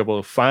should be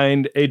able to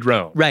find a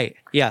drone. Right.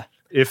 Yeah.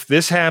 If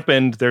this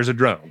happened, there's a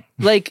drone.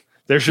 Like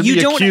there should be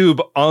a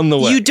cube on the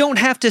way. You don't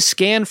have to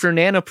scan for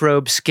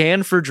nanoprobe,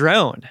 scan for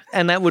drone.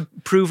 And that would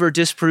prove or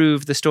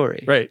disprove the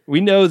story. Right. We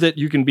know that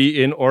you can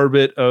be in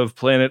orbit of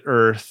planet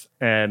Earth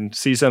and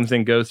see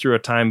something go through a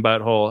time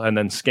butthole and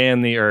then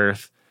scan the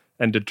Earth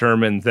and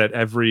determine that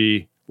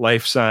every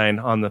life sign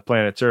on the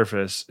planet's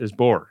surface is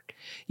Borg.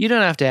 You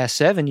don't have to ask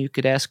Seven. You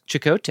could ask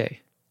Chakotay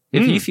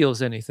if he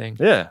feels anything.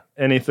 Yeah.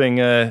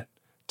 Anything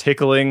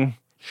tickling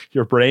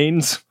your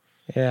brains.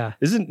 Yeah.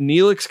 Isn't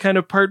Neelix kind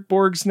of part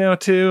Borgs now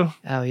too?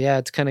 Oh yeah,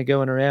 it's kind of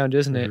going around,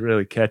 isn't it? It's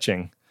really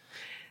catching.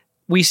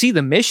 We see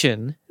the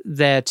mission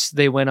that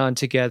they went on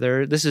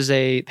together. This is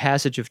a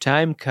passage of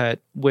time cut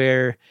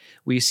where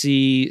we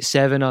see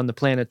Seven on the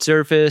planet's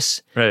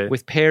surface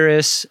with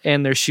Paris,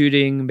 and they're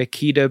shooting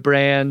Makita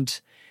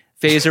brand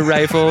phaser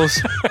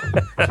rifles,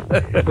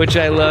 which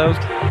I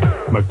loved.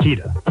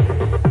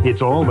 Makita,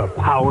 it's all the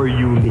power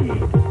you need.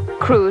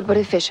 Crude but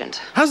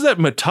efficient. How's that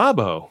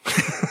Metabo?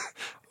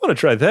 I want to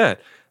try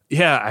that.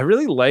 Yeah, I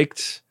really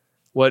liked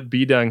what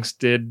B-Dunks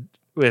did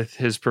with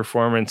his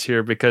performance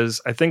here, because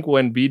I think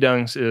when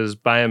B-Dunks is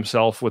by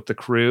himself with the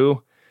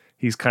crew,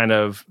 he's kind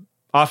of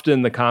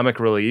often the comic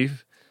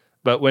relief.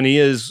 But when he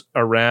is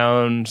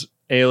around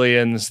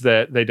aliens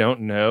that they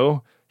don't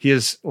know, he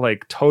is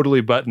like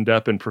totally buttoned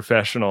up and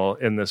professional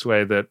in this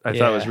way that I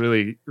thought was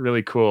really,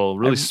 really cool,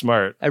 really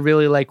smart. I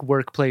really like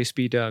workplace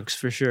B-Dunks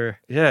for sure.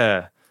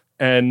 Yeah.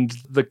 And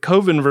the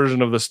Coven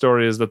version of the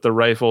story is that the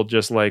rifle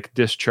just like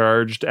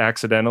discharged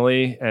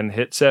accidentally and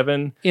hit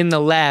Seven. In the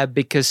lab,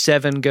 because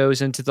Seven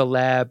goes into the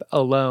lab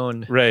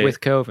alone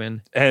with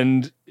Coven.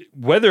 And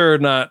whether or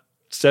not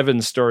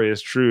Seven's story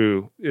is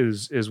true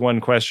is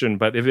one question,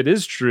 but if it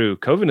is true,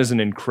 Coven is an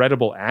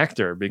incredible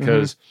actor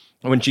because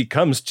when she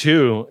comes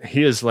to,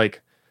 he is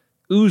like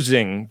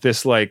oozing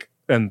this like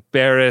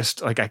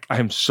embarrassed, like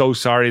I'm so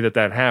sorry that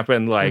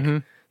happened. Like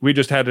we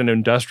just had an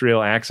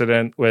industrial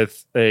accident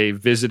with a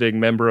visiting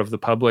member of the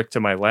public to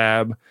my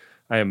lab.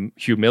 I am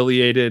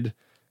humiliated.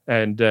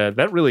 And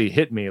that really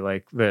hit me,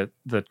 like that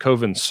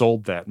Coven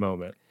sold that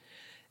moment.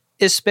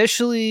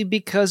 Especially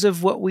because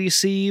of what we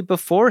see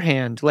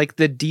beforehand, like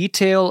the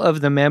detail of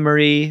the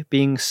memory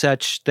being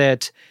such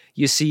that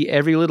you see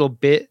every little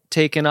bit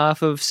taken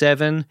off of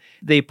Seven.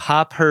 They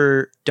pop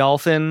her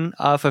dolphin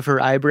off of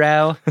her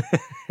eyebrow.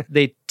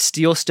 They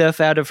steal stuff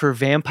out of her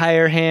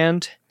vampire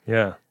hand.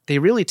 Yeah. They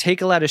really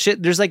take a lot of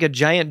shit. There's like a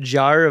giant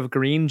jar of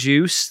green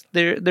juice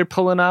they're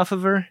pulling off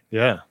of her.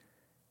 Yeah.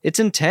 It's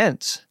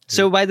intense.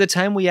 So by the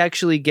time we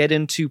actually get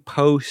into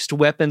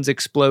post-weapons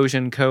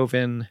explosion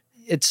Coven,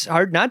 it's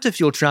hard not to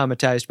feel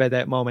traumatized by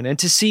that moment and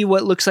to see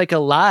what looks like a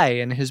lie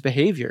in his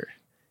behavior.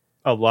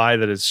 A lie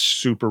that is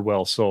super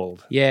well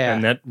sold. Yeah.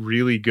 And that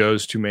really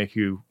goes to make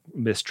you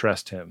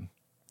mistrust him.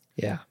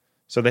 Yeah.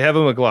 So they have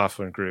a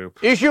McLaughlin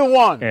group. Issue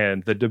 1.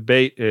 And the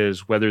debate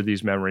is whether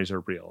these memories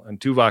are real. And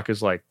Tuvok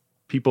is like,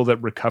 people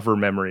that recover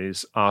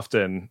memories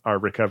often are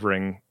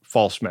recovering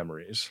false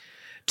memories.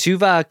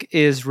 Tuvok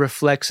is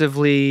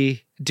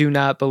reflexively do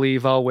not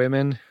believe all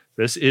women.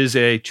 This is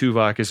a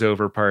Tuvok is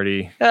over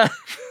party.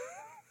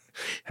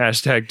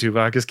 Hashtag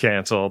Tuvok is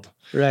canceled.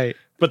 Right.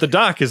 But the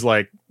doc is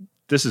like,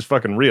 this is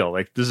fucking real.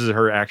 Like, this is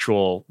her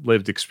actual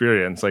lived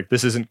experience. Like,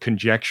 this isn't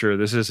conjecture.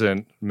 This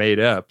isn't made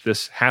up.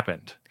 This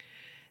happened.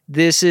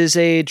 This is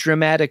a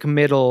dramatic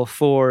middle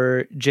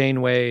for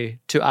Janeway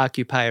to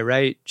occupy,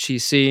 right?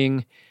 She's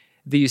seeing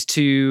these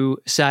two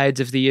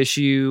sides of the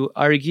issue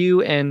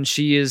argue, and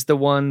she is the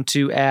one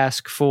to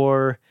ask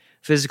for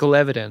physical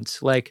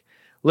evidence. Like,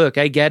 look,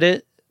 I get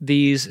it.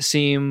 These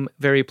seem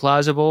very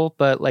plausible,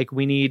 but like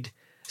we need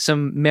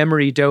some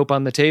memory dope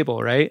on the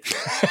table, right?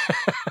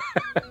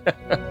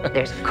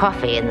 There's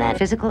coffee in that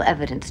physical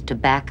evidence to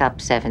back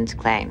up Seven's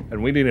claim.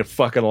 And we need a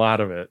fucking lot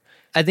of it.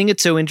 I think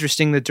it's so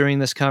interesting that during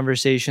this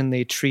conversation,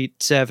 they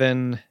treat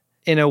Seven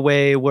in a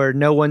way where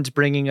no one's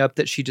bringing up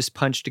that she just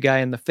punched a guy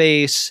in the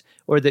face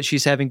or that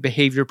she's having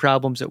behavior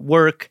problems at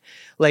work.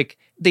 Like,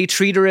 they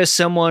treat her as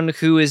someone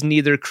who is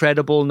neither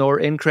credible nor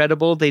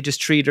incredible. They just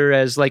treat her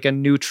as like a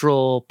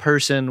neutral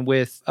person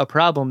with a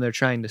problem they're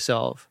trying to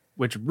solve.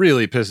 Which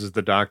really pisses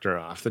the doctor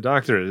off. The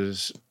doctor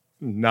is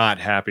not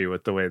happy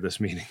with the way this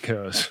meeting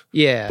goes.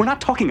 Yeah. We're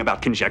not talking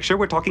about conjecture.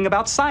 We're talking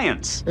about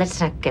science.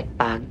 Let's not get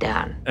bogged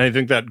down. And I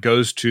think that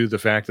goes to the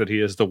fact that he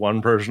is the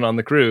one person on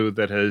the crew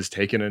that has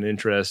taken an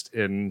interest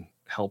in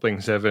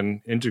helping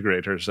Seven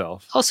integrate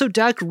herself. Also,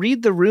 Doc,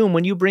 read the room.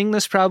 When you bring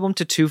this problem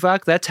to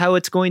Tuvok, that's how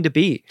it's going to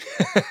be.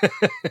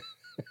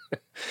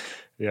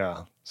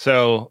 Yeah.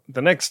 So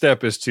the next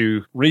step is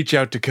to reach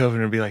out to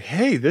Coven and be like,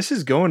 hey, this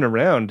is going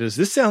around. Does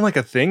this sound like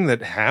a thing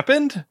that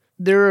happened?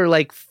 There are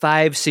like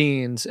 5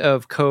 scenes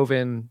of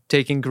Coven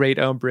taking great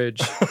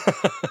umbrage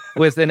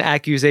with an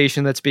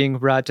accusation that's being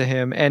brought to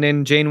him. And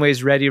in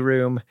Janeway's ready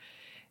room,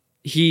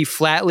 he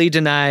flatly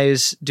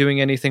denies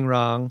doing anything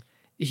wrong.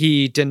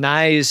 He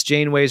denies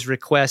Janeway's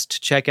request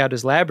to check out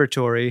his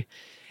laboratory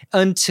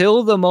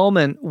until the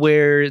moment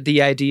where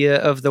the idea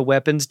of the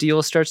weapons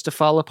deal starts to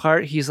fall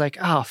apart. He's like,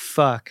 oh,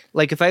 fuck.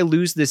 Like, if I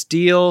lose this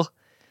deal,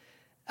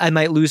 I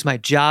might lose my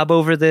job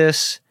over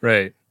this.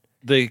 Right.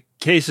 The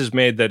case is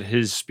made that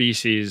his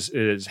species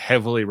is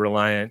heavily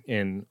reliant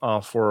in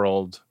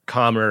off-world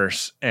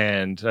commerce,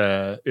 and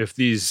if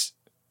these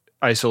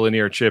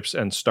isolinear chips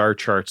and star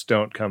charts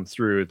don't come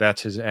through,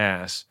 that's his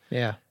ass.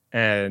 Yeah.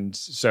 And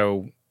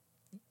so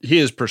he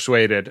is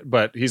persuaded,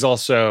 but he's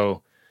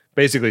also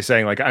basically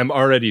saying, like, I'm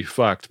already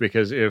fucked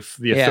because if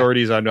the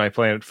authorities on my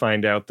planet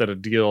find out that a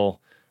deal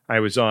I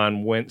was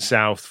on went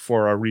south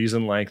for a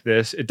reason like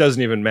this, it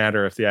doesn't even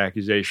matter if the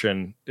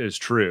accusation is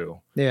true.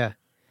 Yeah.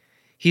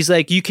 He's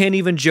like, you can't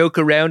even joke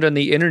around on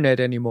the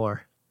internet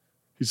anymore.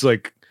 He's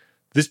like,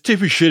 this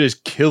type of shit is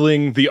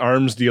killing the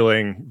arms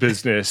dealing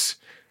business,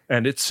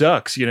 and it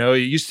sucks. You know, it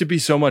used to be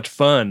so much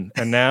fun,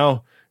 and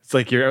now it's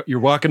like you're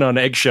walking on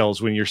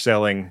eggshells when you're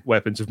selling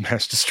weapons of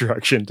mass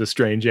destruction to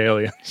strange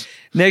aliens.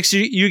 Next,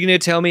 you're going to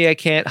tell me I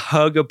can't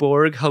hug a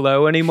Borg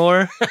hello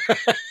anymore?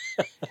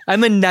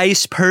 I'm a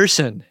nice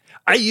person.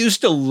 I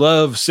used to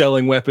love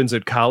selling weapons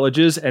at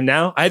colleges, and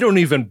now I don't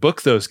even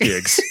book those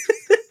gigs.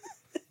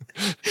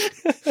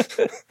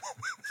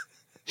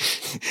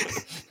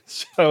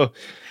 So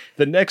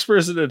the next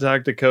person to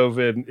talk to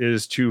Coven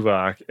is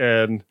Tuvok,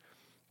 and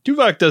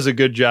Tuvok does a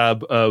good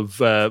job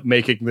of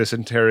making this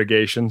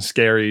interrogation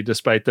scary,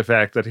 despite the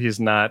fact that he's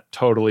not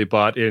totally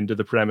bought into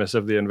the premise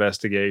of the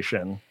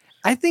investigation.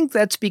 I think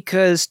that's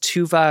because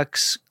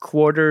Tuvok's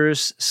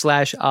quarters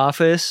 /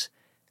 office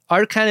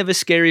are kind of a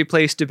scary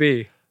place to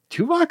be.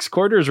 Tuvok's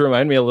quarters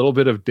remind me a little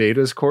bit of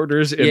Data's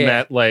quarters in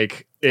that,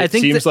 like, it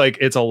seems like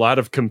it's a lot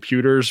of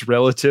computers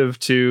relative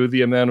to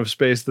the amount of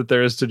space that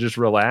there is to just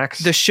relax.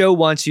 The show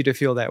wants you to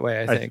feel that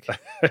way, I think.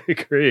 I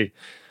agree.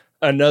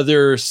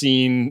 another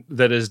scene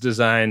that is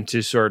designed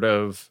to sort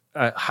of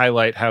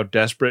highlight how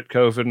desperate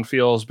Coven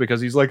feels, because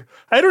he's like,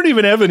 I don't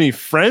even have any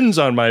friends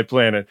on my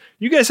planet.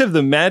 You guys have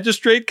the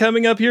magistrate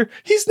coming up here.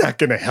 He's not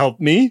going to help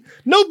me.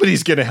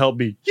 Nobody's going to help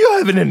me. You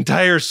have an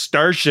entire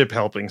starship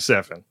helping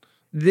Seven.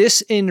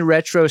 This, in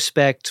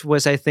retrospect,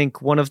 was, I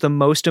think, one of the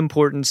most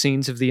important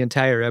scenes of the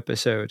entire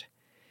episode,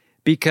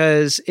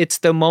 because it's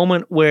the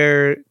moment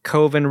where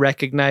Coven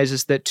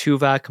recognizes that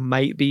Tuvok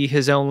might be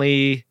his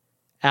only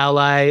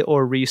ally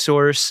or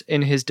resource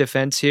in his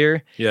defense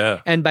here. Yeah.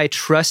 And by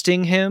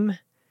trusting him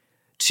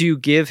to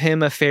give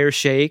him a fair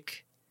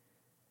shake,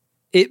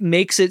 it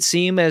makes it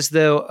seem as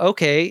though,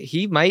 okay,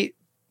 he might,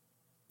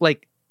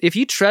 like, if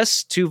you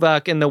trust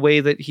Tuvok in the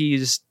way that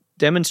he's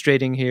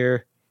demonstrating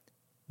here,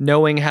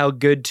 knowing how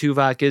good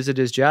Tuvok is at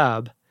his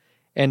job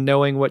and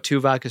knowing what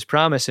Tuvok is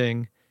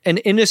promising, an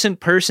innocent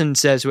person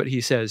says what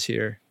he says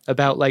here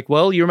about, like,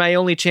 well, you're my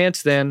only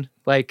chance then.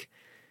 Like,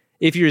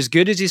 if you're as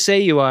good as you say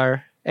you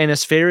are, and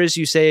as fair as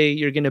you say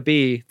you're going to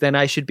be, then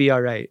I should be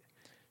all right.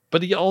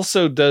 But he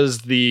also does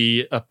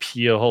the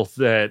appeal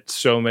that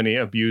so many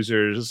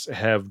abusers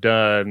have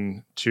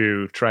done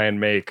to try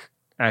and make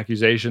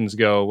accusations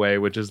go away,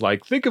 which is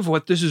like, think of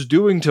what this is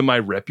doing to my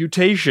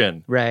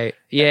reputation. Right.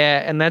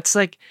 Yeah. And that's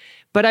like,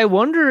 but I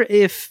wonder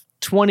if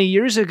 20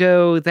 years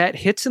ago that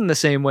hits in the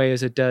same way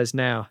as it does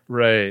now.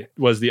 Right.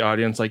 Was the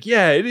audience like,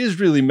 yeah, it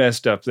is really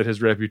messed up that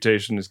his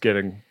reputation is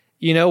getting...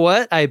 You know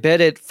what? I bet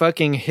it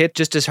fucking hit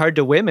just as hard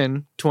to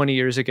women 20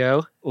 years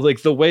ago.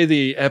 Like, the way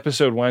the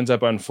episode winds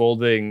up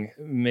unfolding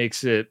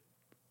makes it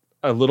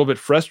a little bit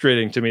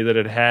frustrating to me that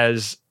it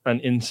has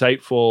an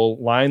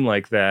insightful line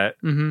like that,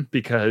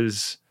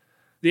 because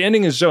the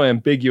ending is so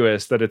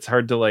ambiguous that it's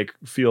hard to, like,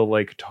 feel,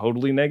 like,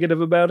 totally negative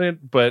about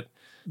it. But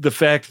the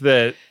fact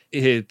that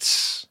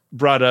it's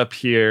brought up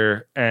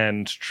here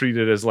and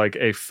treated as, like,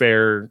 a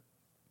fair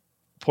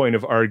point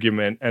of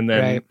argument, and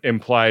then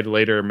implied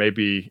later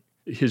maybe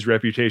his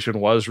reputation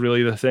was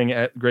really the thing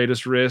at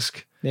greatest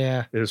risk,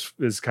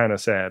 is kind of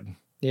sad.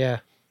 Yeah.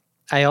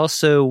 I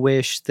also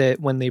wish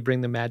that when they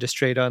bring the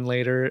magistrate on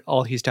later,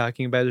 all he's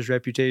talking about is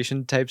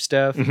reputation type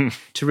stuff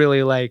to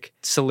really, like,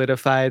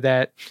 solidify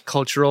that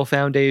cultural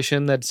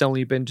foundation that's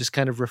only been just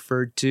kind of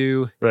referred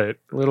to a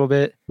little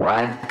bit.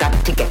 I've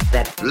got to get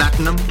that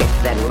platinum,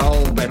 get that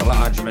low bed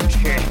enlargement.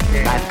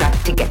 I've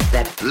got to get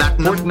that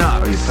platinum. What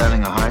not? Are you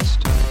planning a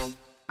heist?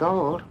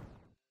 Gold.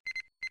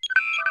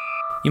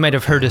 You might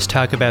have heard us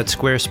talk about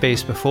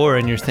Squarespace before,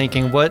 and you're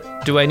thinking,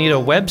 what do I need a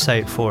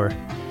website for?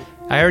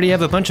 I already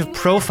have a bunch of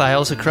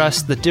profiles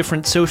across the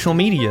different social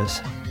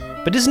medias.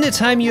 But isn't it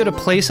time you had a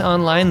place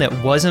online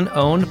that wasn't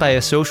owned by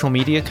a social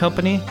media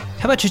company?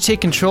 How about you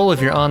take control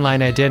of your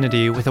online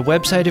identity with a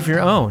website of your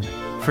own?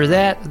 For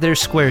that,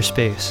 there's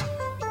Squarespace.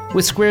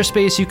 With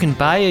Squarespace, you can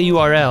buy a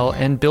URL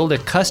and build a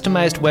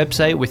customized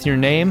website with your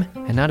name,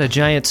 and not a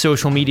giant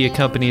social media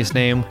company's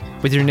name,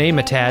 with your name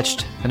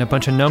attached and a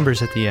bunch of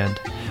numbers at the end.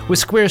 With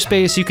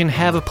Squarespace, you can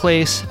have a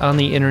place on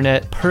the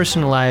internet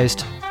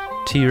personalized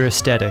to your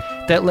aesthetic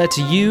that lets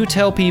you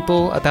tell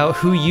people about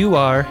who you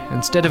are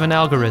instead of an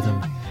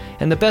algorithm.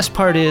 And the best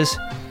part is,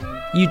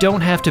 you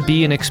don't have to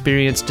be an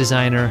experienced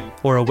designer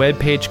or a web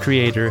page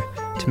creator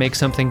to make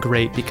something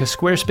great, because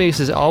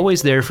Squarespace is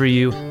always there for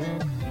you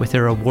with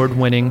their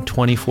award-winning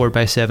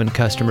 24/7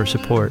 customer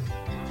support.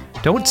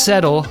 Don't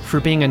settle for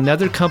being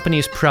another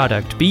company's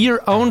product. Be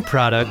your own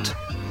product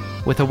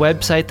with a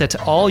website that's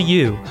all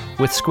you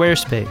with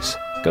Squarespace.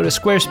 Go to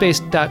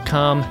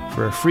squarespace.com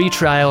for a free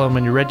trial, and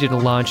when you're ready to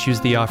launch, use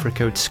the offer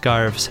code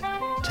SCARVES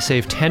to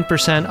save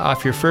 10%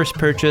 off your first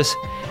purchase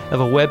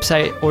of a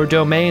website or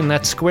domain.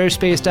 That's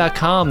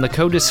squarespace.com. The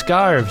code is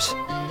SCARVES.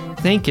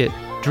 Think it,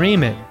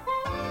 dream it,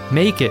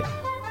 make it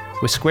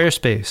with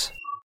Squarespace.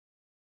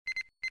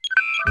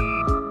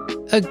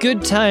 A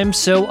good time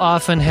so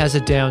often has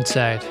a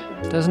downside,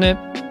 doesn't it?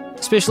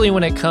 Especially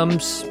when it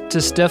comes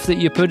to stuff that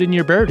you put in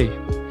your birdie.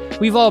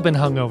 We've all been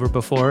hungover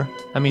before.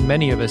 I mean,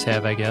 many of us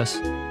have, I guess.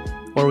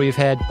 Or we've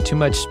had too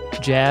much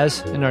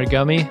jazz in our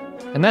gummy.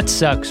 And that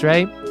sucks,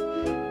 right?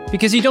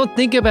 Because you don't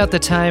think about the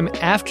time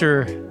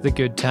after the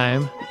good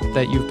time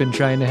that you've been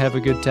trying to have a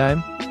good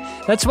time.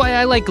 That's why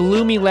I like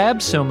Lumi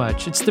Labs so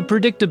much. It's the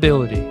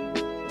predictability.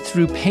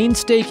 Through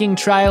painstaking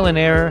trial and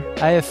error,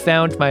 I have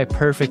found my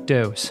perfect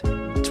dose.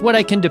 It's what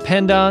I can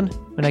depend on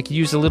when I could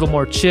use a little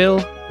more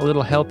chill, a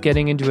little help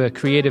getting into a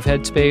creative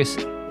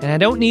headspace, and I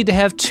don't need to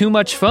have too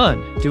much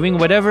fun doing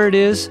whatever it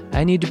is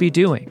I need to be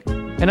doing.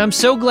 And I'm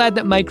so glad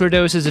that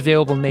Microdose is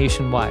available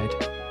nationwide.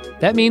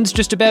 That means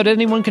just about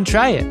anyone can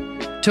try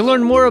it. To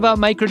learn more about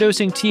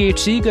microdosing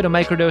THC, go to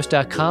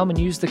microdose.com and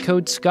use the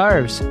code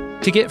SCARVES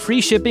to get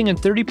free shipping and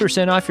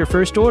 30% off your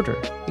first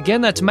order. Again,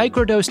 that's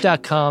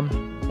microdose.com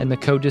and the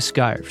code is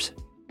SCARVES.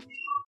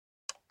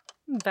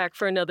 Back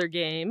for another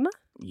game.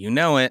 You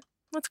know it.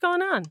 What's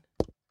going on?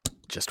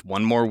 Just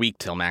one more week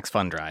till Max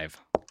Fun Drive.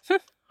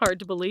 Hard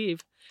to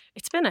believe.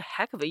 It's been a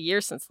heck of a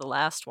year since the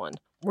last one.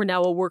 We're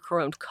now a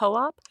worker-owned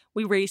co-op.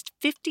 We raised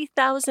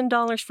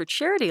 $50,000 for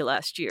charity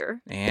last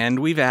year. And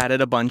we've added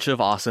a bunch of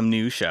awesome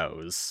new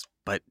shows.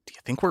 but do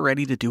you think we're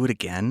ready to do it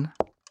again?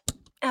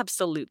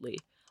 Absolutely.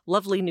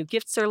 Lovely new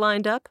gifts are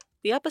lined up.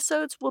 The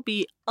episodes will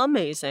be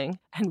amazing,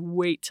 and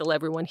wait till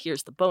everyone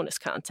hears the bonus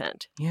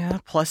content. Yeah,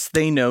 plus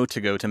they know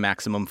to go to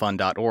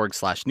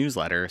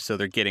MaximumFun.org/newsletter, so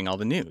they're getting all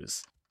the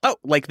news. Oh,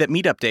 like that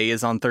meetup day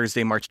is on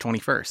Thursday, March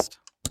 21st.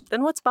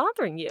 Then what's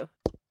bothering you?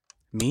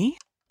 Me?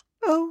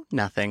 Oh,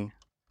 nothing.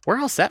 We're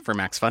all set for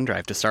Max Fun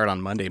Drive to start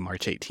on Monday,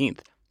 March 18th.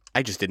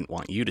 I just didn't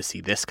want you to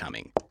see this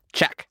coming.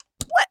 Check.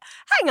 What?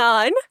 Hang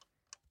on.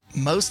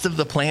 Most of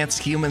the plants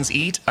humans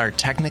eat are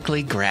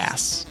technically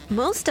grass.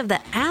 Most of the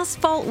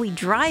asphalt we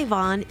drive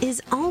on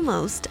is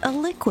almost a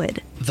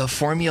liquid. The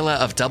formula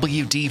of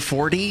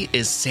WD-40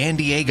 is San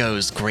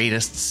Diego's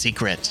greatest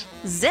secret.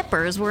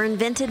 Zippers were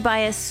invented by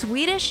a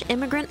Swedish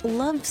immigrant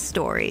love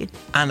story.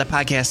 On the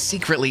podcast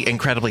Secretly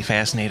Incredibly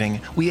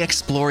Fascinating, we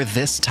explore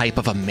this type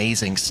of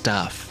amazing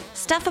stuff.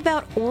 Stuff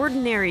about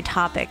ordinary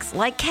topics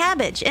like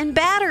cabbage and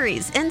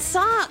batteries and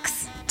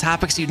socks.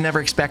 Topics you'd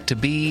never expect to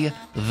be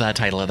the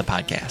title of the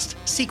podcast.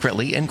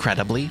 Secretly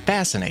Incredibly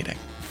Fascinating.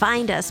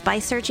 Find us by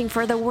searching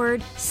for the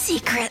word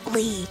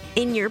secretly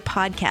in your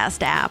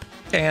podcast app.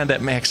 And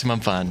at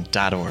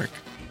MaximumFun.org.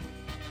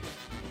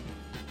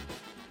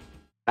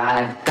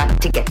 I've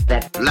got to get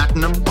that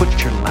Latinum. Put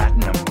your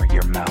Latinum where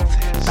your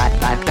mouth is.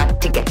 I've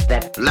got to get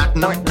that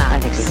Latinum. I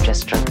think we've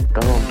just struck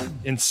gold.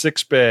 In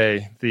Six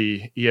Bay,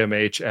 the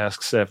EMH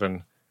asks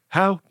Seven,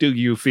 "How do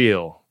you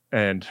feel?"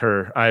 And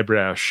her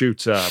eyebrow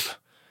shoots up.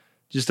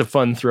 Just a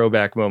fun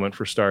throwback moment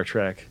for Star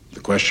Trek. The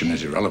question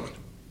is irrelevant.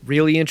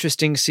 Really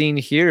interesting scene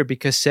here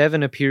because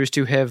Seven appears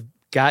to have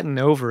gotten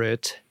over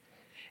it.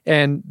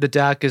 And the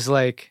doc is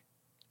like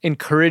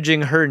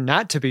encouraging her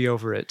not to be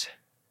over it.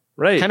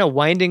 Right. Kind of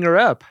winding her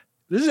up.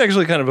 This is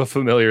actually kind of a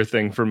familiar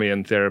thing for me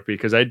in therapy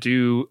because I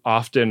do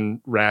often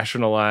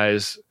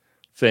rationalize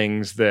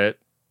things that,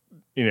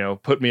 you know,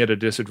 put me at a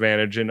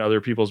disadvantage in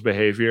other people's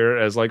behavior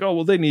as like, oh,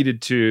 well, they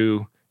needed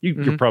to.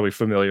 You're probably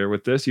familiar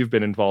with this. You've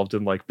been involved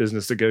in like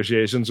business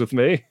negotiations with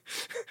me.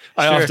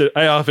 Sure.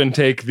 I often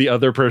take the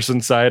other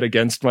person's side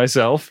against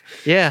myself.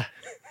 Yeah.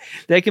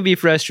 That can be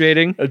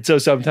frustrating. And so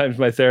sometimes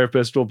my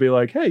therapist will be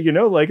like, hey, you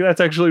know, like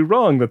that's actually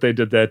wrong that they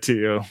did that to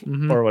you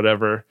or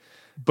whatever.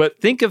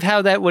 But think of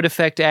how that would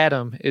affect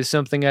Adam is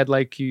something I'd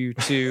like you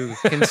to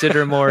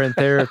consider more in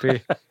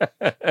therapy.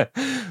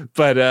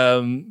 But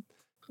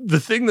the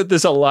thing that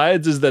this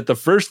aligns is that the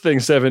first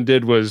thing Seven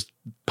did was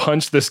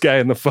punch this guy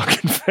in the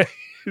fucking face.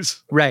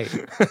 Right.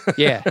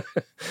 Yeah.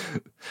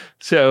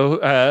 So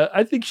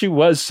I think she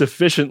was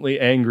sufficiently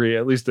angry,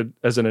 at least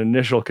as an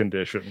initial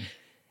condition.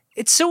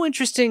 It's so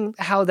interesting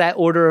how that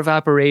order of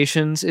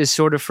operations is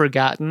sort of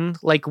forgotten.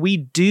 Like we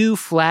do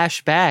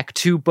flash back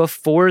to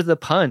before the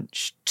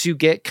punch to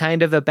get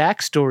kind of a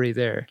backstory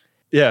there.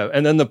 Yeah.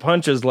 And then the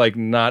punch is like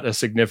not a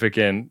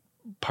significant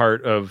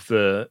part of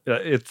the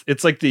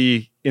it's like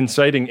the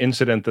inciting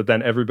incident that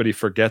then everybody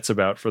forgets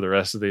about for the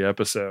rest of the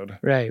episode.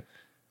 Right.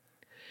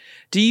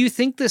 Do you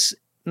think this,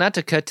 not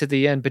to cut to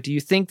the end, but do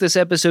you think this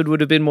episode would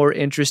have been more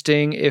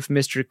interesting if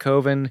Mr.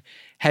 Coven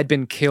had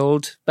been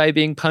killed by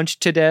being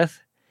punched to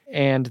death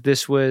and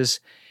this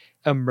was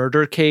a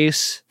murder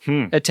case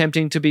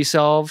attempting to be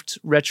solved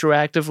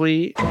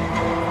retroactively?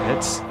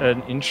 It's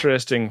an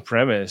interesting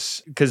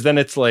premise because then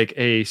it's like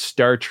a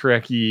Star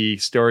Trek-y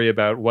story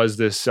about was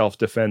this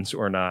self-defense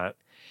or not.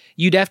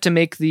 You'd have to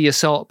make the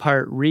assault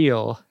part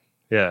real.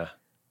 Yeah.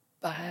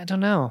 I don't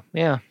know.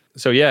 Yeah.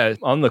 So yeah,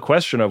 on the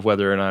question of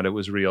whether or not it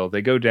was real,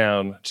 they go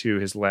down to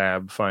his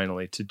lab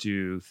finally to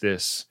do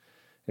this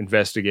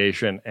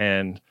investigation.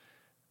 And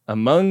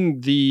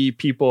among the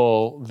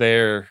people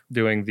there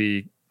doing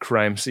the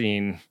crime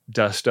scene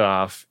dust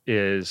off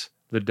is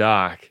the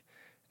doc.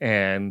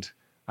 And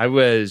I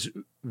was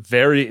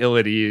very ill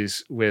at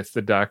ease with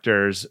the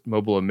doctor's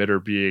mobile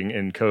emitter being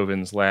in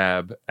Coven's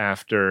lab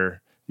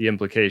after the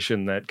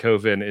implication that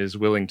Coven is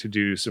willing to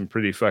do some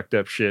pretty fucked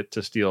up shit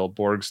to steal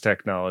Borg's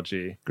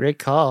technology. Great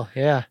call,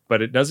 yeah.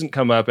 But it doesn't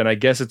come up, and I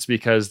guess it's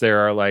because there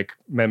are like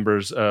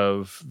members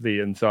of the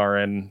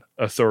Antharan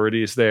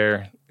authorities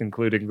there,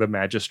 including the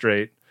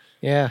magistrate.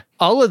 Yeah.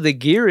 All of the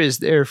gear is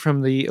there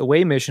from the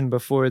away mission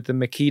before, the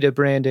Makita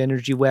brand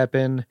energy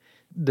weapon,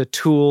 the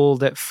tool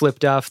that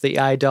flipped off the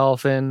eye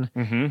dolphin,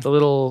 the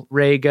little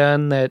ray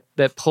gun that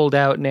pulled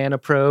out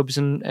nanoprobes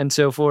and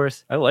so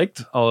forth. I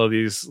liked all of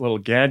these little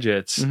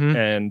gadgets,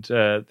 and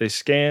they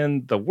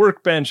scan the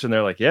workbench, and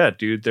they're like, yeah,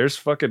 dude, there's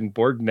fucking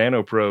Borg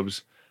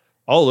nanoprobes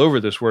all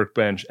over this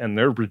workbench, and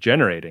they're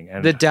regenerating.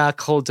 And the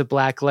doc holds a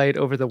black light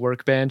over the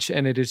workbench,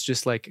 and it is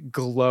just like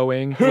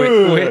glowing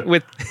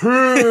with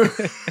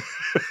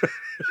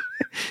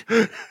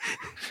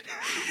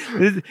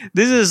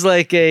This is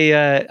like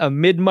a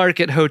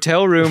mid-market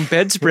hotel room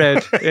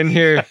bedspread in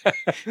here,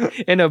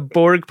 in a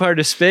Borg part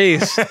of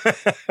space.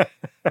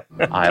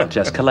 I'll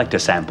just collect a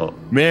sample.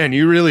 Man,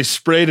 you really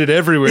sprayed it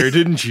everywhere,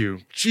 didn't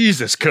you?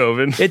 Jesus,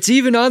 Coven. It's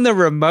even on the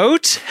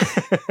remote?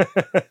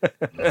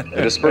 The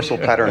dispersal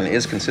pattern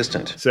is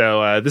consistent.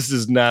 So this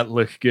does not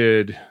look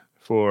good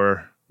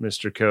for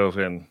Mr.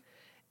 Coven.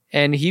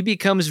 And he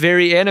becomes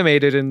very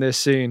animated in this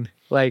scene.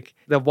 Like,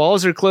 the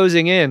walls are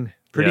closing in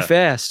pretty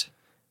fast.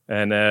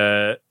 And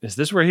is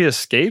this where he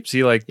escapes?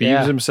 He like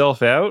beams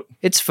himself out?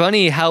 It's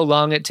funny how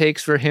long it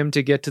takes for him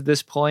to get to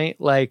this point.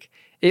 Like,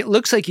 it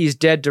looks like he's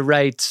dead to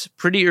rights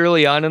pretty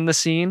early on in the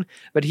scene,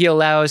 but he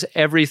allows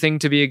everything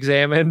to be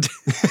examined.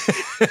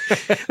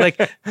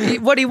 Like,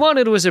 what he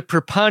wanted was a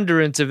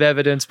preponderance of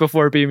evidence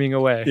before beaming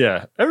away.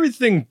 Yeah,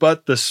 everything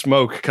but the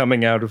smoke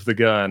coming out of the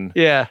gun.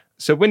 Yeah.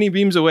 So when he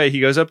beams away, he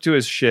goes up to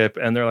his ship,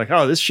 and they're like,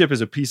 oh, this ship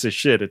is a piece of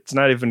shit. It's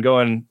not even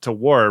going to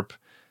warp.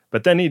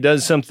 But then he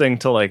does something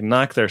to like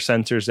knock their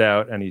sensors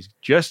out, and he's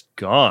just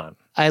gone.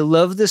 I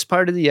love this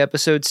part of the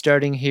episode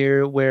starting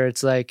here where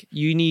it's like,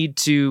 you need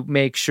to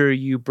make sure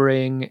you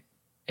bring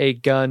a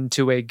gun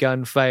to a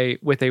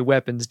gunfight with a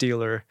weapons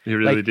dealer. You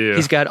really do.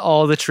 He's got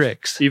all the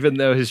tricks. Even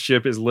though his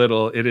ship is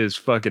little, it is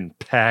fucking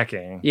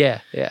packing.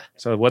 Yeah, yeah.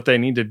 So what they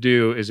need to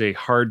do is a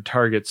hard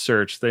target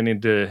search. They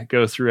need to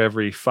go through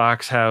every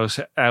fox house,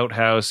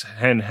 outhouse,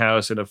 hen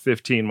house in a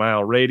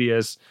 15-mile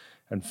radius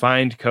and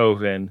find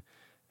Coven.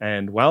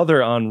 And while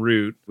they're en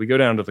route, we go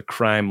down to the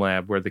crime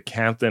lab where the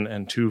captain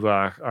and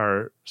Tuvok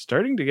are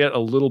starting to get a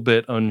little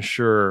bit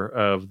unsure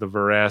of the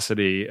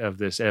veracity of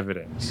this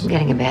evidence. I'm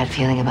getting a bad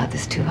feeling about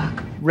this,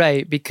 Tuvok.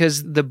 Right,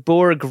 because the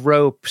Borg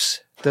ropes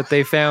that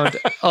they found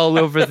all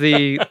over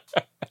the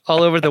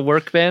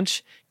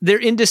workbench, they're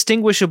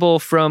indistinguishable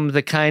from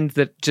the kind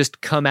that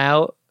just come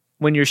out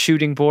when you're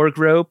shooting Borg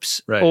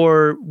ropes, right,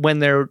 or when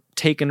they're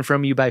taken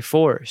from you by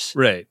force.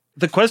 Right.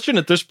 The question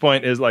at this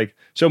point is like,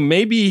 so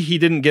maybe he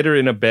didn't get her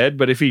in a bed,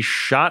 but if he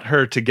shot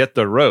her to get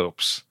the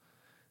ropes,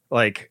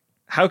 like,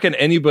 how can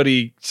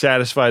anybody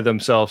satisfy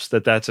themselves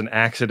that that's an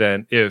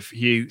accident if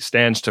he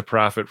stands to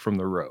profit from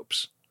the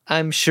ropes?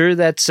 I'm sure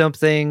that's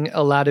something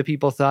a lot of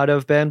people thought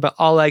of, Ben, but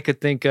all I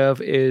could think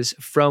of is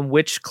from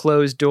which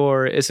closed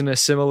door is an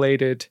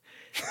assimilated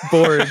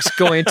Borg's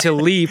going to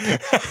leap?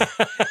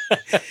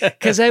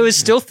 Because I was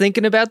still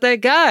thinking about that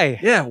guy.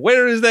 Yeah,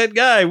 where is that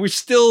guy? We're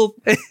still...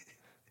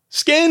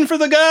 Scan for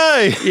the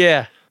guy.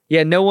 Yeah.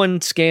 Yeah, no one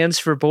scans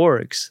for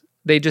Borgs.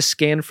 They just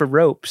scan for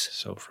ropes.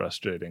 So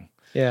frustrating.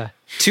 Yeah.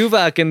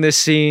 Tuvok in this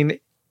scene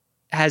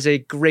has a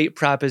great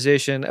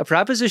proposition, a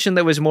proposition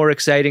that was more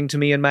exciting to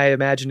me in my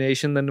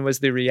imagination than was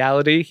the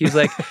reality. He's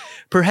like,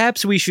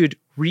 perhaps we should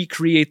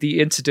recreate the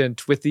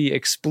incident with the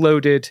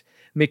exploded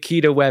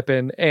Makita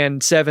weapon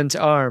and Seven's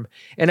arm.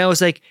 And I was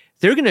like,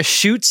 they're going to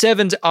shoot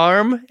Seven's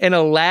arm in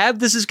a lab?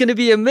 This is going to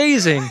be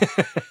amazing.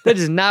 That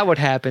is not what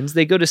happens.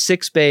 They go to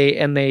 6 Bay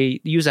and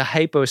they use a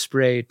hypo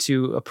spray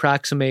to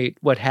approximate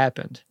what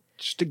happened.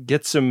 Just to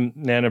get some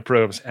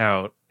nanoprobes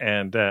out.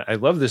 And I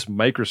love this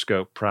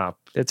microscope prop.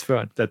 It's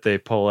fun. That they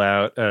pull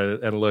out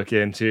and look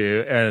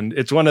into. And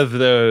it's one of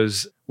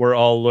those, we're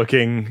all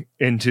looking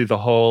into the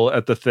hole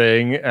at the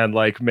thing and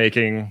like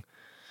making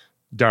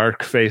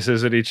dark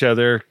faces at each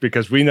other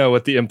because we know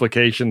what the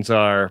implications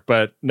are,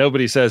 but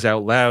nobody says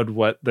out loud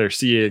what they're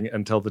seeing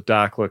until the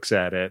doc looks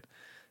at it.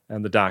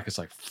 And the doc is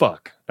like,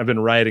 fuck, I've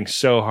been writing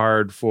so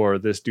hard for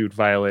this dude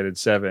violated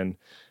 7.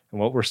 And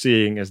what we're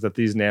seeing is that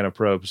these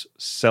nanoprobes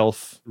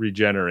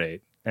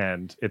self-regenerate.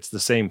 And it's the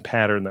same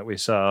pattern that we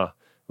saw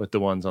with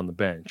the ones on the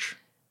bench.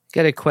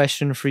 Got a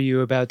question for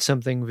you about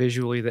something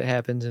visually that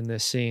happens in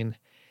this scene.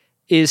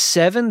 Is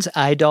 7's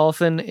eye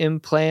dolphin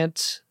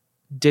implant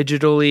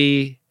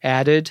digitally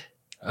added?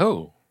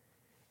 Oh.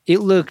 It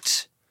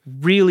looked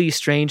really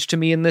strange to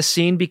me in this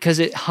scene because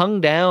it hung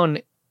down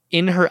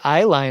in her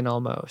eye line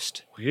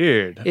almost.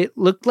 Weird. It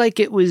looked like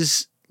it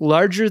was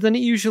larger than it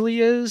usually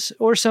is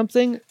or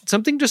something.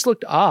 Something just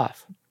looked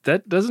off.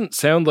 That doesn't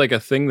sound like a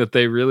thing that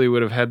they really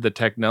would have had the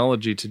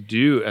technology to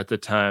do at the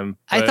time.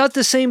 I thought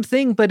the same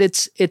thing, but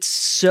it's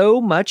so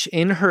much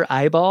in her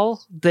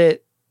eyeball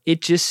that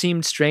it just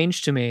seemed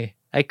strange to me.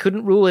 I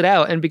couldn't rule it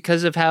out. And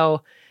because of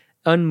how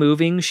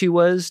unmoving she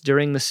was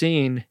during the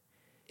scene,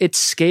 its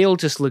scale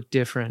just looked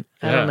different.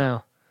 I don't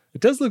know.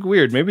 It does look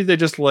weird. Maybe they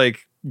just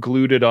like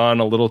glued it on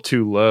a little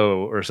too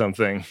low or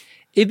something.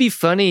 It'd be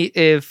funny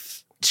if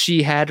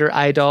she had her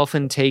eye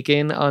dolphin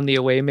taken on the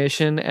away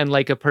mission and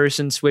like a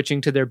person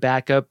switching to their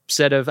backup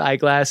set of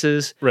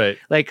eyeglasses. Right.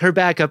 Like her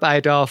backup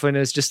eye dolphin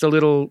is just a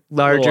little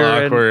larger. A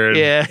little awkward.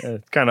 Yeah.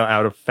 It's kind of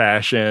out of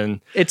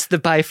fashion. It's the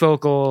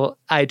bifocal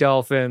eye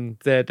dolphin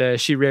that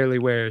she rarely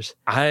wears.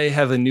 I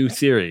have a new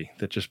theory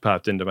that just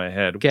popped into my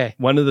head. Okay.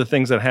 One of the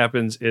things that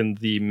happens in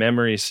the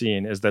memory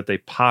scene is that they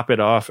pop it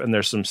off and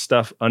there's some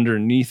stuff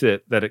underneath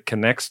it that it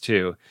connects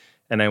to.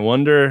 And I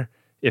wonder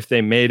if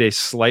they made a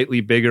slightly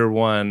bigger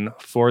one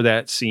for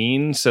that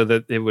scene so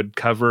that it would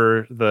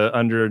cover the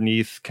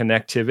underneath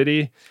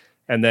connectivity.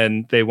 And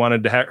then they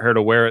wanted her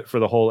to wear it for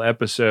the whole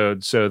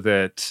episode so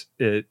that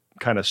it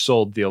kind of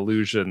sold the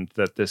illusion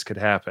that this could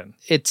happen.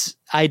 It's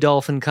eye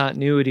dolphin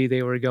continuity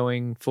they were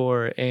going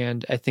for.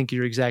 And I think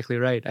you're exactly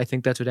right. I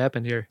think that's what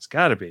happened here. It's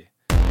got to be.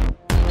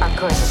 Our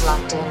course is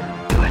locked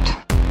in. Do it.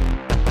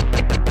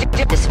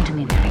 Listen to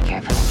me very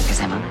carefully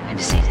because I'm only going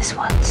to say this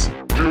once.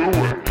 Do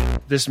it.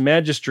 This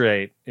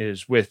magistrate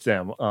is with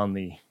them on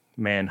the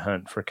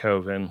manhunt for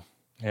Coven.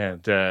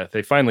 And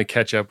they finally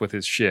catch up with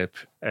his ship.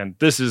 And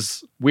this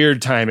is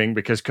weird timing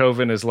because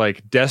Coven is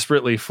like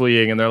desperately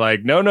fleeing. And they're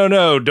like,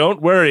 no,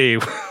 don't worry.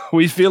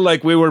 We feel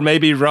like we were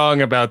maybe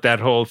wrong about that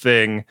whole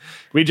thing.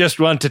 We just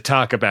want to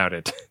talk about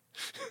it.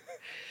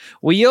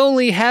 We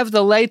only have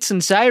the lights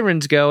and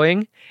sirens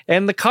going,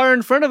 and the car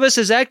in front of us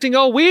is acting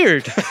all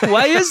weird.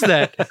 Why is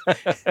that?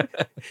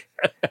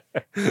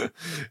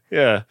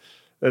 Yeah.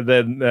 And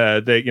then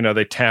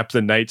they tap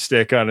the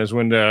nightstick on his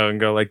window and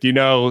go like,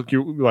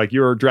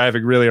 you were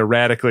driving really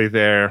erratically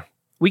there.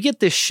 We get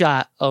this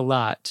shot a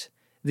lot.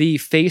 The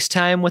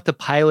FaceTime with the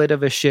pilot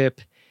of a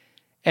ship,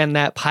 and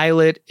that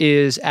pilot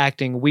is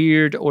acting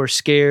weird or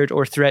scared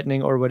or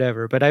threatening or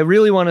whatever. But I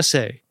really want to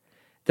say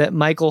that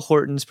Michael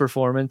Horton's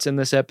performance in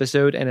this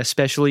episode, and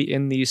especially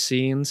in these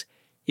scenes,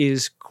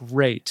 is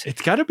great.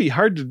 It's got to be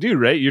hard to do,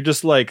 right? You're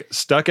just like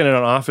stuck in an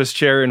office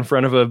chair in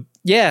front of a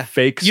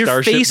fake your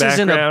starship face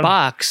background. is in a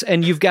box,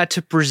 and you've got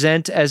to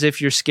present as if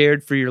you're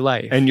scared for your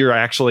life. And you're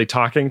actually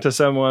talking to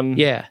someone.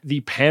 Yeah. The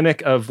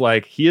panic of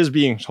like, he is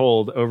being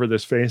told over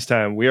this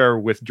FaceTime, we are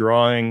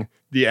withdrawing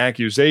the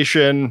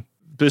accusation.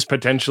 This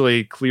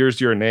potentially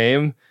clears your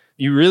name.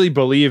 You really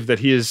believe that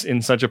he is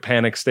in such a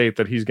panic state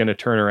that he's going to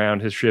turn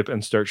around his ship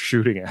and start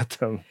shooting at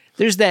them.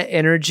 There's that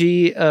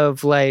energy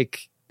of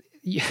like,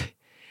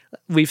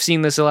 we've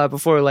seen this a lot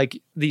before,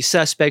 like the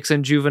suspects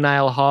in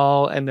juvenile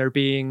hall and they're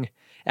being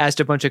asked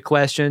a bunch of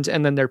questions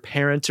and then their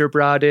parents are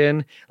brought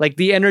in. Like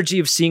the energy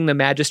of seeing the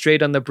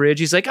magistrate on the bridge.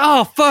 He's like,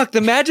 oh, fuck,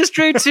 the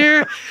magistrate's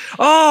here?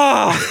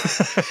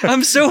 Oh,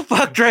 I'm so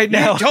fucked right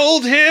now. You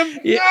told him?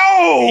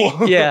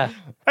 No! Yeah.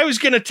 I was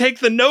going to take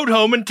the note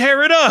home and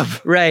tear it up.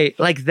 Right.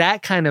 Like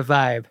that kind of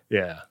vibe.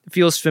 Yeah. It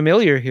feels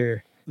familiar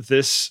here.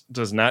 This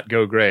does not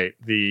go great.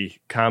 The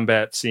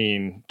combat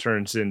scene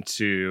turns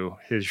into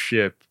his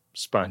ship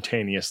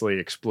spontaneously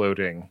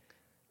exploding.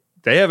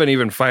 They haven't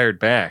even fired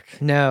back.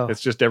 No.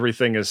 It's just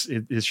everything his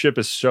ship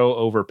is so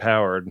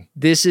overpowered.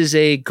 This is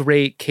a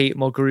great Kate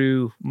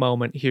Mulgrew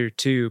moment here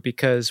too,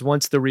 because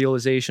once the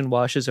realization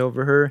washes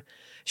over her,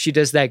 she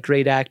does that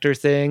great actor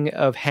thing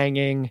of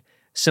hanging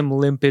some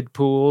limpid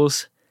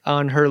pools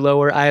on her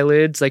lower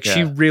eyelids. Like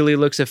she really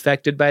looks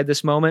affected by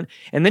this moment.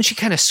 And then she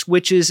kind of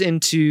switches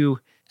into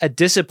a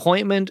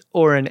disappointment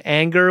or an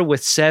anger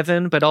with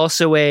Seven, but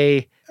also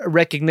a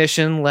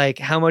recognition like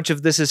how much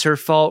of this is her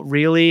fault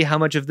really, how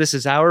much of this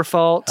is our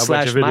fault /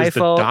 my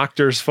fault. The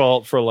doctor's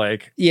fault for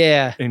like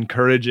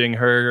encouraging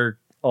her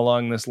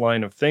along this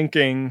line of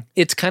thinking.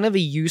 It's kind of a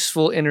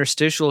useful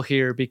interstitial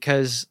here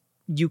because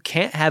you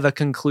can't have a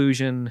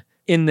conclusion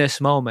in this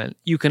moment.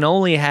 You can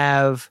only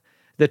have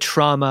the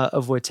trauma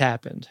of what's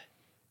happened.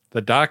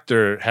 The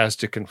doctor has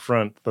to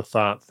confront the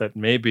thought that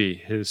maybe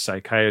his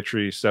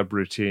psychiatry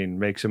subroutine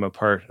makes him a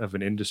part of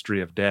an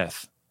industry of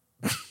death.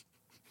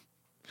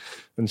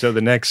 And so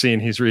the next scene,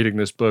 he's reading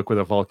this book with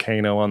a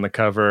volcano on the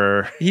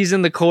cover. He's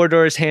in the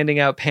corridors handing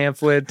out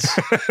pamphlets.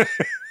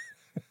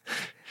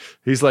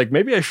 He's like,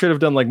 maybe I should have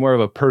done like more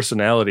of a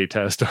personality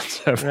test on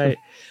Seven. Right.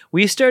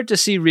 We start to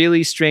see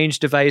really strange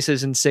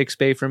devices in Sick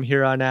Bay from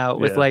here on out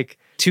with like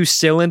 2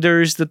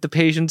 cylinders that the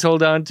patients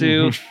hold on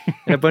to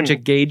and a bunch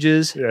of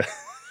gauges. Yeah.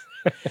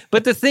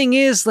 But the thing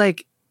is,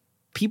 like,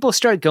 people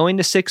start going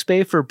to Sick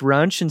Bay for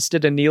brunch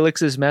instead of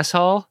Neelix's mess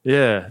hall.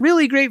 Yeah.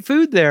 Really great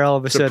food there all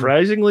of a sudden.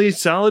 Surprisingly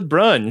solid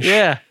brunch.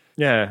 Yeah.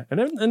 Yeah. And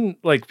then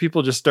like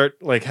people just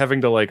start like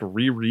having to like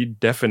reread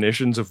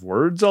definitions of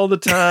words all the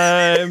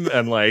time.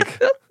 And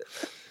like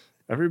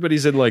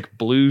everybody's in like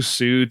blue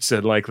suits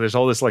and like there's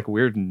all this like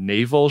weird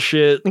naval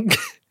shit.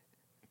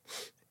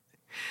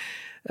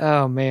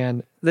 Oh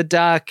man. The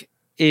doc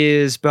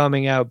is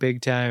bumming out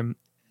big time.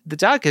 The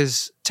doc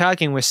is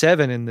talking with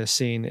Seven in this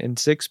scene in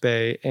Sick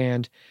Bay,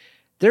 and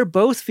they're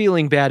both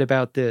feeling bad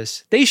about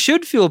this. They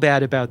should feel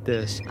bad about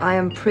this. I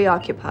am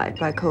preoccupied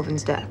by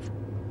Coven's death.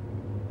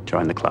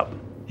 Join the club.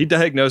 He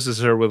diagnoses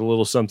her with a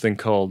little something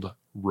called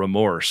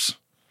remorse.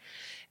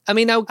 I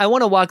mean, I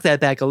want to walk that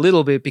back a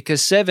little bit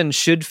because Seven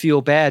should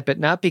feel bad, but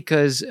not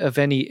because of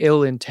any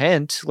ill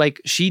intent. Like,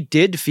 she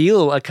did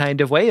feel a kind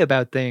of way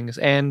about things,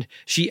 and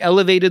she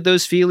elevated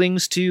those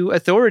feelings to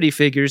authority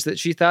figures that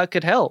she thought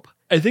could help.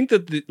 I think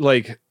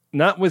that,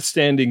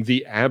 notwithstanding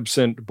the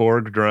absent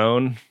Borg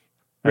drone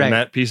and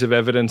that piece of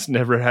evidence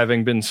never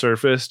having been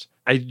surfaced,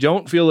 I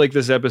don't feel like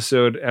this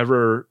episode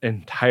ever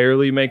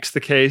entirely makes the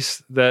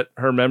case that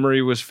her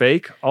memory was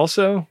fake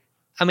also.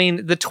 I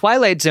mean, the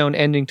Twilight Zone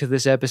ending to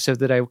this episode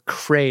that I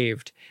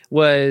craved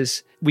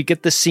was we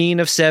get the scene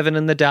of Seven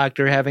and the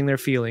Doctor having their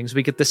feelings.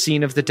 We get the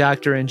scene of the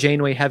Doctor and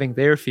Janeway having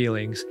their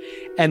feelings.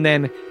 And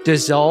then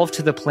dissolve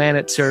to the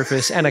planet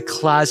surface and a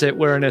closet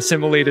where an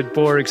assimilated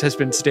Borg has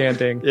been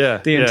standing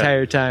the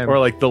entire time. Or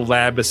like the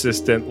lab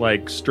assistant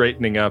like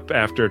straightening up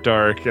after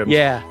dark. And,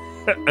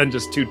 and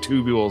just 2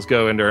 tubules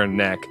go into her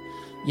neck.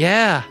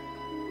 Yeah.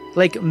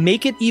 Like,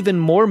 make it even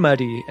more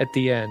muddy at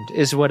the end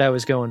is what I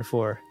was going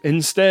for.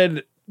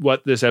 Instead,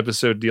 what this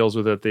episode deals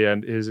with at the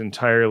end is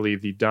entirely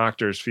the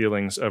Doctor's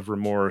feelings of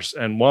remorse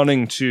and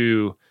wanting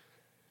to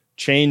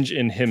change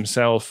in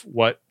himself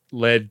what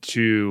led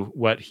to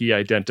what he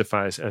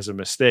identifies as a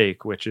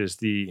mistake, which is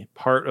the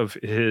part of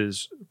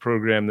his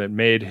program that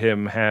made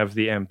him have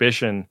the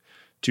ambition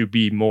to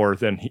be more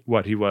than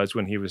what he was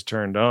when he was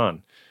turned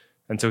on.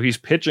 And so he's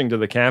pitching to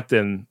the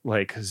captain,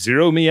 like,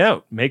 zero me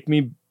out, make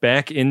me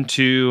back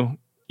into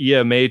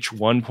EMH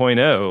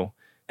 1.0.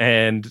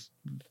 And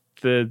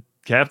the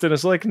captain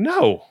is like,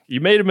 no, you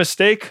made a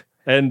mistake.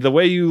 And the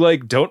way you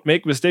like don't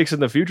make mistakes in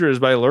the future is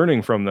by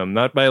learning from them,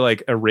 not by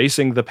like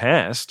erasing the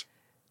past.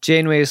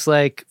 Janeway's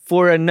like,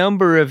 for a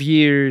number of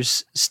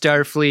years,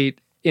 Starfleet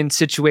in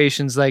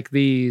situations like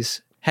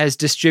these has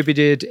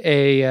distributed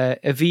a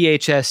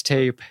VHS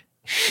tape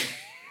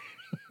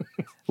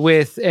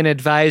with an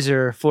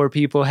advisor for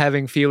people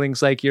having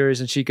feelings like yours.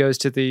 And she goes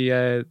to the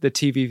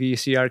TV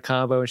VCR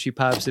combo and she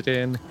pops it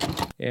in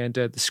and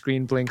the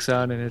screen blinks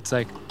on and it's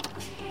like,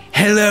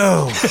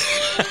 hello.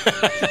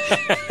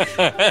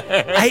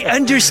 I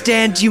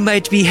understand you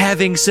might be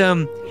having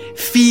some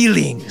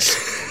feelings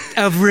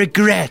of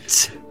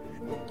regret.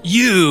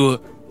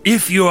 You,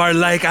 if you are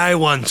like I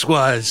once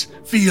was,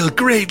 feel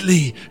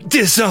greatly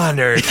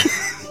dishonored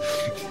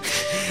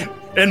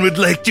and would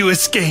like to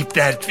escape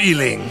that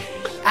feeling.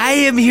 I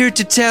am here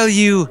to tell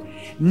you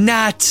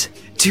not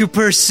to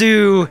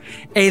pursue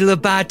a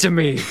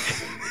lobotomy.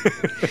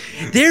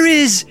 There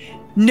is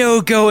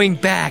no going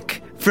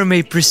back from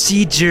a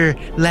procedure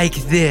like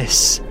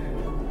this.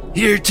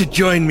 Here to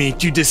join me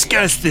to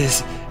discuss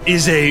this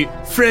is a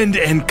friend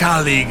and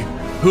colleague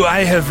who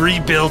I have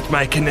rebuilt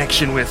my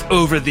connection with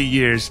over the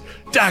years,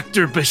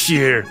 Dr.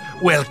 Bashir.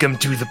 Welcome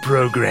to the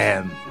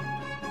program.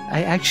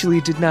 I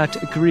actually did not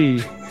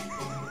agree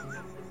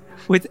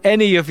with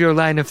any of your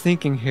line of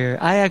thinking here.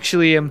 I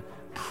actually am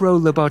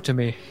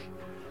pro-lobotomy.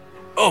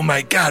 Oh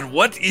my God,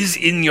 what is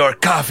in your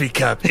coffee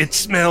cup? It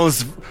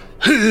smells...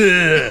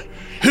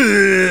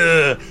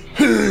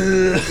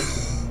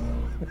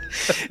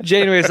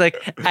 Janeway's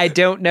like, I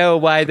don't know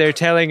why they're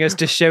telling us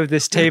to show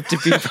this tape to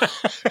people.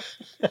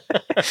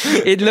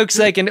 It looks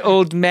like an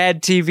old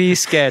Mad TV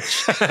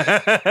sketch.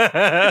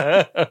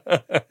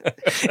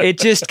 It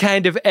just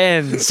kind of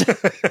ends.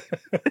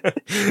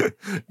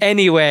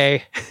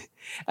 Anyway,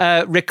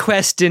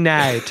 request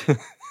denied.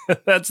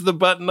 That's the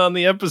button on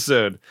the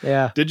episode.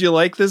 Yeah. Did you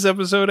like this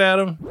episode,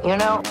 Adam? You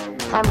know,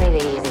 I'm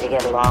really easy to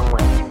get along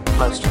with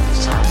most of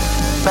the time.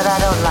 But I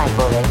don't like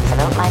bullying, I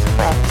don't like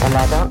threats, and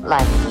I don't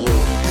like you.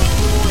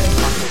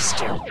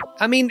 Understood.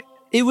 I mean,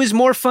 it was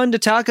more fun to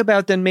talk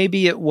about than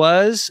maybe it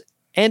was,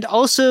 and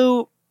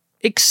also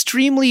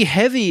extremely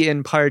heavy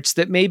in parts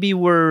that maybe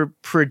were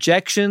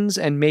projections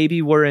and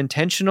maybe were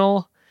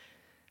intentional.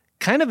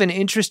 Kind of an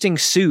interesting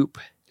soup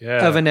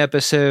of an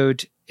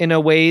episode in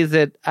a way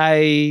that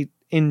I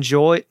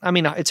enjoy. I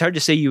mean, it's hard to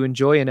say you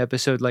enjoy an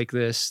episode like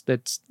this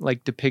that's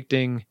like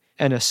depicting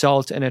an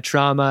assault and a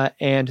trauma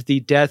and the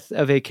death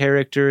of a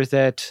character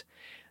that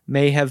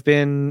may have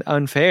been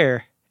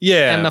unfair.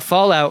 Yeah. And the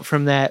fallout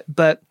from that.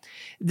 But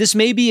this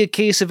may be a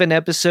case of an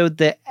episode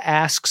that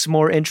asks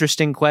more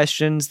interesting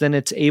questions than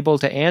it's able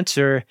to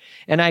answer.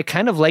 And I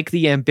kind of like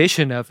the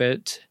ambition of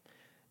it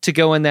to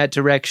go in that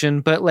direction.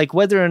 But like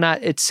whether or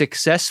not it's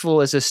successful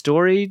as a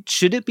story,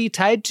 should it be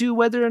tied to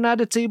whether or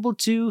not it's able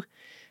to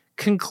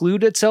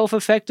conclude itself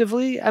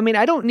effectively? I mean,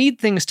 I don't need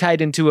things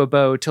tied into a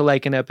bow to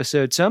like an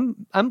episode, so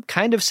I'm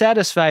kind of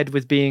satisfied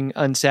with being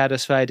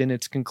unsatisfied in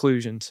its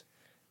conclusions.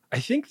 I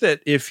think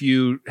that if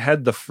you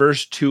had the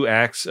first two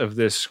acts of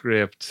this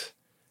script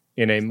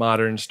in a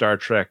modern Star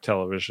Trek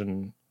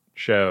television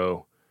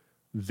show,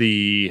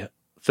 the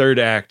third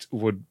act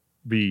would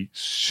be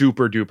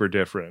super duper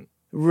different.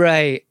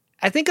 Right.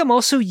 I think I'm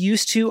also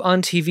used to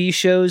on TV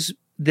shows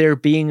there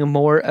being a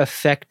more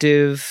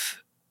effective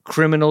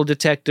criminal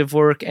detective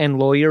work and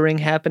lawyering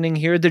happening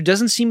here. There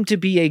doesn't seem to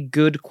be a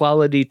good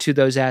quality to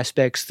those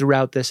aspects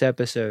throughout this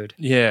episode.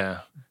 Yeah.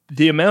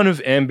 The amount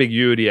of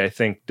ambiguity, I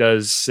think,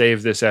 does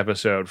save this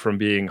episode from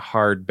being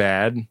hard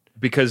bad,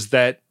 because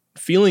that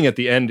feeling at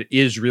the end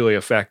is really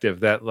effective.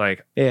 That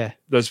like,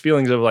 those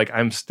feelings of like,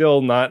 I'm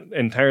still not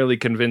entirely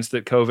convinced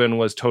that Coven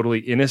was totally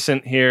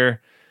innocent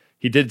here.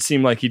 He did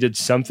seem like he did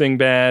something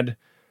bad.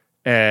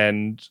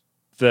 And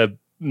the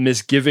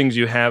misgivings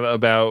you have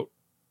about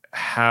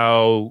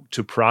how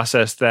to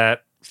process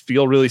that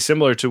feel really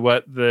similar to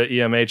what the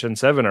EMH and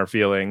 7 are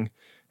feeling.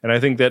 And I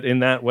think that in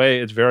that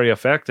way, it's very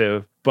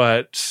effective.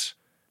 But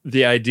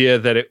the idea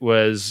that it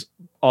was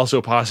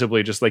also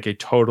possibly just like a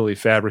totally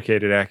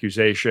fabricated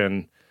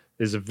accusation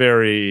is a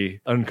very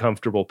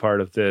uncomfortable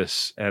part of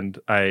this. And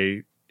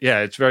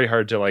it's very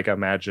hard to like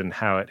imagine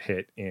how it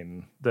hit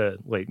in the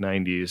late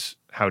 90s,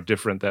 how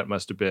different that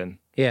must have been.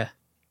 Yeah.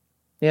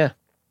 Yeah.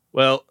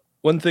 Well,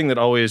 one thing that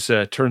always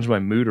turns my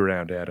mood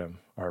around, Adam,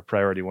 our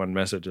priority one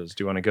messages.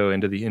 Do you want to go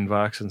into the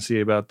inbox and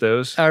see about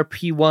those? Our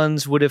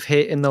P1s would have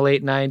hit in the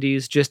late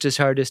 90s just as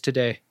hard as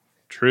today.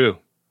 True.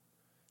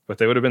 But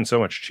they would have been so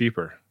much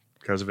cheaper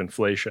because of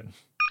inflation.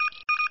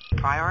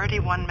 Priority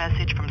one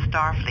message from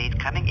Starfleet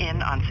coming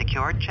in on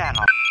secured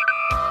channel.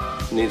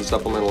 Need a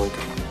supplemental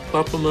income.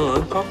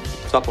 Supplemental income?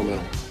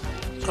 Supplemental.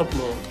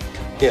 Supplemental.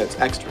 Yeah, it's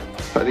extra.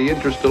 The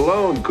interest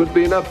alone could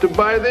be enough to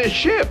buy this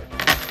ship.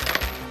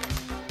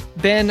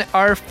 Ben,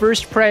 our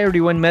first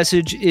priority one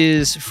message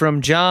is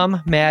from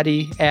John,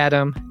 Maddie,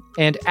 Adam,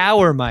 and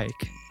our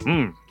Mike.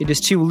 It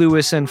is to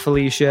Lewis and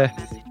Felicia.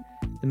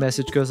 The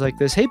message goes like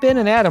this. Hey, Ben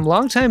and Adam,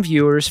 longtime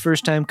viewers,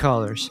 first-time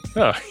callers.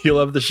 Oh, you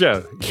love the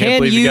show.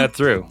 Can't believe you got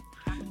through.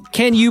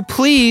 Can you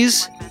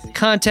please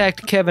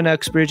contact Kevin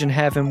Uxbridge and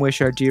have him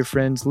wish our dear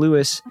friends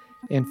Lewis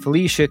and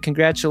Felicia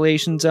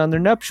congratulations on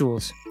their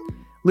nuptials?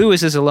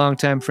 Lewis is a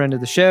longtime friend of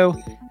the show,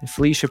 and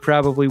Felicia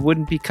probably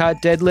wouldn't be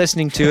caught dead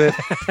listening to it.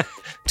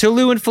 To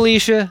Lou and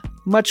Felicia,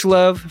 much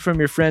love from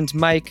your friends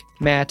Mike,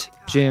 Matt,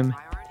 Jim,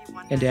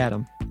 and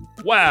Adam.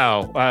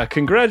 Wow.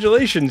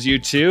 Congratulations, you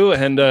two.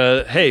 And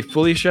hey,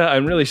 Felicia,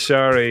 I'm really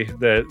sorry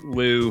that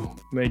Lou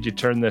made you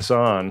turn this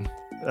on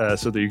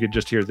so that you could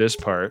just hear this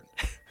part.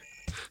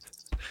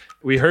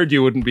 We heard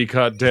you wouldn't be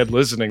caught dead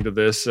listening to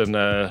this, and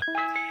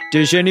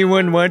does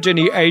anyone want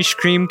any ice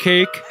cream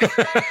cake?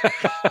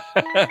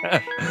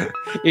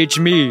 It's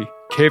me,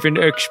 Kevin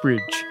Uxbridge.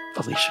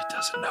 Felicia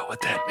doesn't know what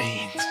that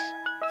means.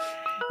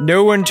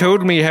 No one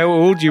told me how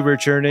old you were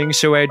turning,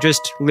 so I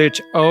just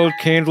lit all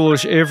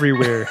candles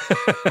everywhere.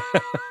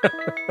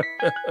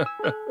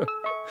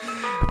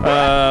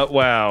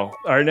 Wow.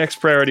 Our next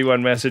priority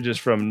one message is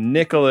from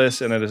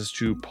Nicholas, and it is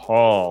to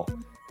Paul.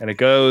 And it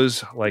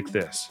goes like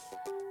this.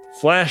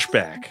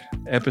 Flashback.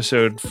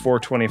 Episode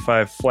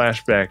 425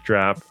 flashback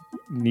drop.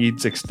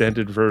 Needs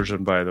extended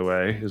version, by the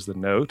way, is the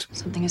note.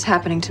 Something is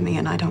happening to me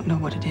and I don't know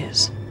what it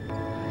is.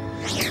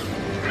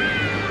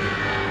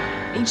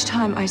 Each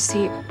time I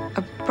see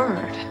a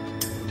bird.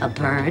 A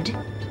bird?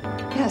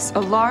 Yes, a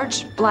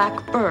large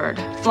black bird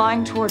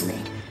flying toward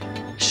me,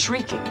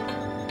 shrieking.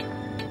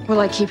 Will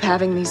I keep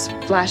having these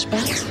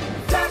flashbacks?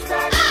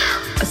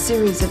 A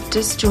series of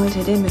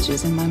disjointed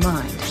images in my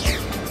mind.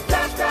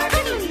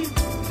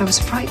 I was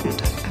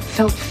frightened. I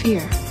felt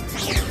fear.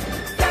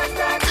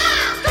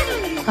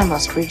 I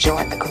must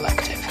rejoin the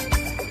collective.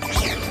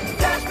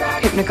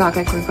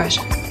 Hypnagogic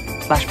regression.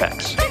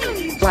 Flashbacks.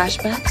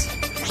 Flashbacks?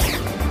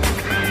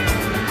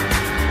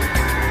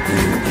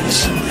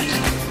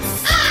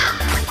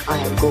 I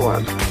am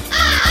Gorg.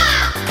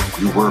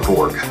 You were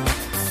Gorg.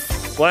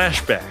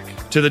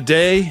 Flashback to the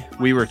day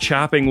we were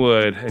chopping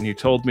wood and you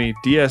told me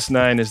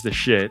DS9 is the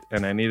shit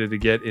and I needed to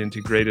get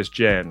into Greatest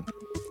Gen.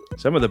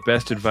 Some of the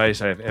best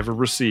advice I have ever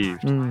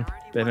received.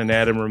 Ben and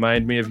Adam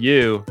remind me of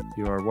you.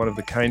 You are one of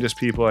the kindest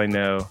people I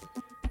know.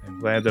 I'm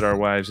glad that our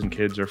wives and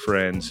kids are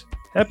friends.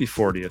 Happy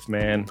 40th,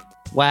 man.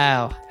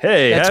 Wow.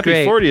 Hey, that's happy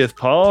great. 40th,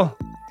 Paul.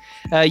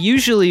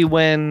 Usually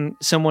when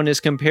someone is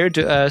compared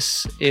to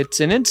us,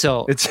 it's an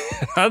insult. It's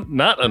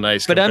not a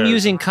nice But comparison. I'm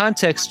using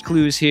context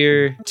clues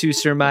here to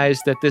surmise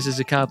that this is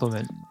a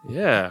compliment.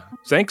 Yeah.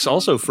 Thanks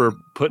also for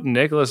putting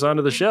Nicholas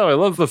onto the show. I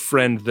love a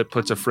friend that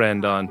puts a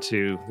friend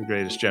onto The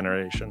Greatest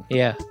Generation.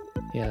 Yeah.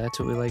 Yeah, that's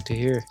what we like to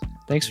hear.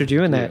 Thanks for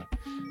doing that.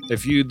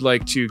 If you'd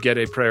like to get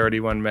a Priority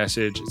One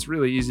message, it's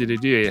really easy to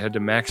do. You head to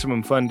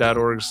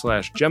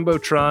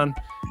MaximumFun.org/Jumbotron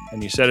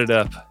and you set it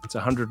up. It's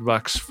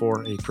 $100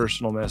 for a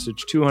personal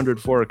message, $200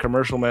 for a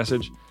commercial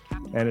message,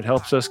 and it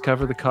helps us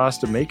cover the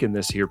cost of making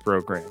this here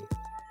program.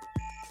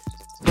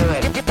 Do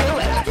it. Do it.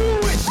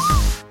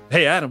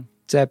 Hey, Adam.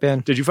 What's that,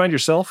 Ben? Did you find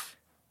yourself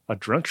a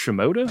drunk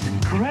Shimoda?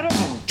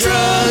 Incredible.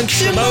 Drunk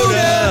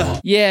Shimoda!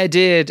 Yeah, I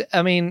did.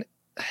 I mean,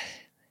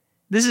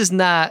 this is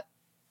not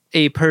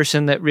a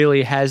person that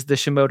really has the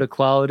Shimoda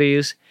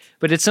qualities,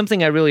 but it's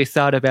something I really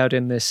thought about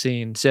in this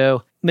scene.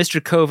 So,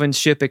 Mr. Coven's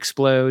ship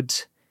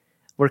explodes.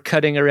 We're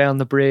cutting around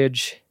the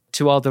bridge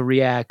to all the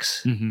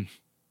reacts. Mm-hmm.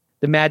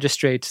 The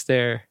magistrate's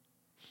there.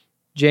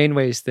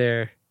 Janeway's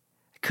there.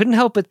 I couldn't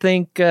help but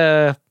think,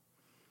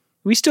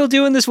 we still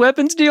doing this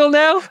weapons deal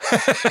now?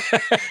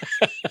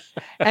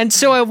 And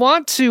so I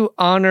want to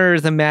honor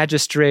the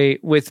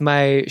magistrate with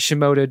my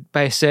Shimoda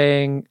by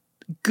saying,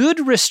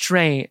 good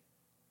restraint,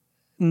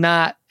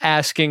 not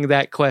asking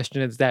that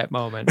question at that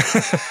moment.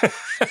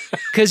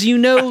 Because you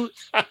know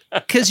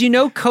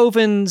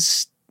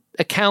Coven's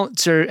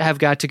accounts have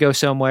got to go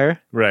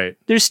somewhere. Right.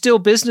 There's still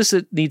business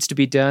that needs to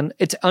be done.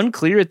 It's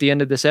unclear at the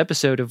end of this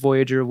episode if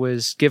Voyager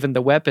was given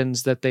the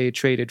weapons that they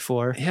traded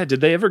for. Yeah,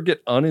 did they ever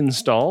get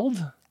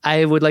uninstalled?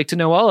 I would like to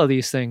know all of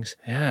these things.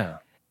 Yeah.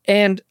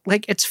 And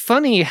it's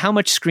funny how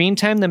much screen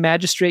time the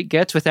magistrate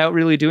gets without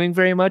really doing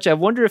very much. I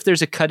wonder if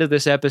there's a cut of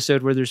this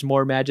episode where there's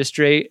more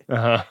magistrate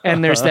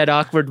and there's that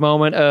awkward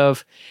moment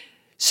of,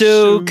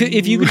 so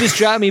if you could just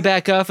drop me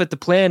back off at the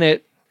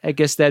planet, I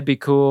guess that'd be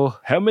cool.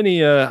 How many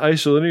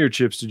isolinear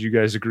chips did you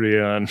guys agree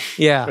on?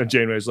 Yeah. And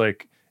Janeway's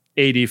like,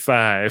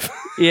 85.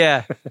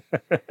 Yeah.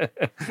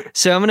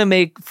 So I'm going to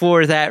make,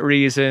 for that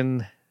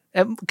reason,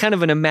 kind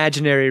of an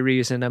imaginary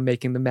reason, I'm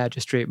making the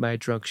magistrate my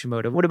drunk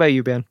Shimoda. What about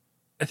you, Ben?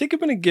 I think I'm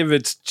going to give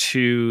it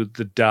to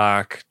the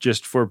doc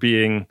just for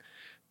being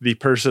the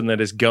person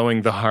that is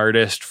going the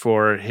hardest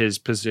for his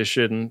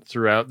position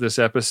throughout this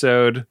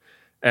episode.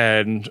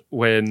 And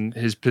when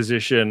his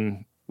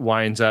position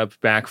winds up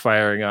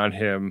backfiring on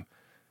him,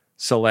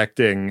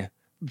 selecting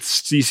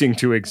ceasing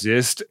to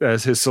exist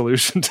as his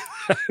solution to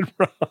that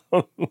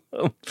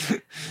problem.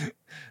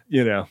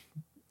 You know,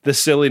 the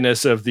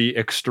silliness of the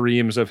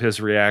extremes of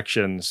his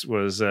reactions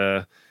was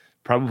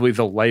probably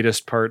the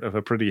lightest part of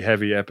a pretty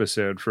heavy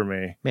episode for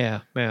me.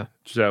 Yeah.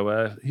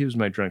 So he was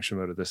my drunk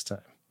Shimoda this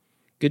time.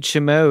 Good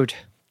Shimode.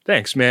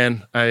 Thanks,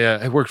 man.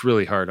 I worked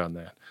really hard on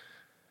that.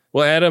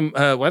 Well, Adam,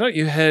 why don't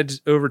you head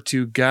over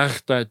to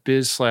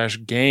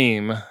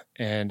gach.biz/game,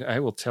 and I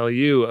will tell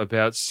you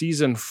about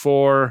Season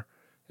 4,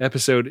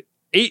 Episode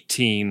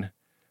 18,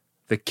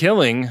 The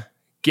Killing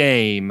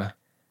Game,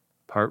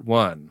 Part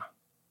 1.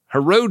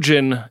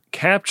 Hirogen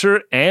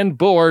capture and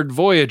board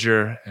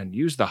Voyager and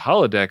use the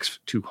holodecks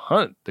to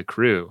hunt the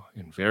crew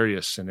in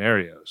various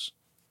scenarios.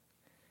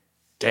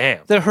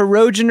 Damn. The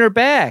Hirogen are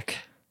back.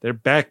 They're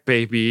back,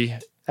 baby.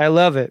 I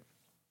love it.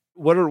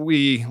 What are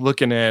we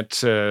looking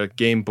at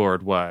game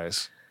board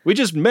wise? We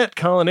just met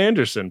Colin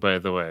Anderson, by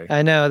the way.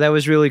 I know. That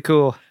was really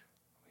cool.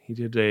 He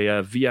did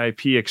a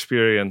VIP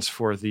experience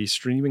for the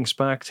Streaming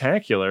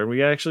Spectacular.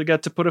 We actually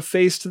got to put a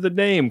face to the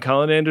name.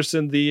 Colin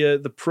Anderson,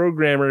 the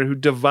programmer who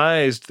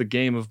devised the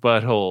game of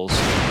buttholes.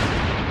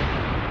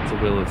 The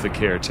will of the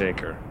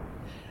caretaker.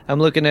 I'm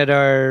looking at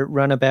our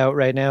runabout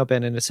right now,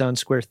 Ben, and it's on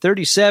square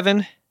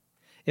 37.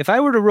 If I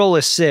were to roll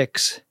a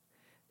 6,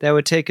 that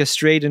would take us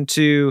straight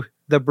into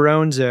the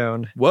Brone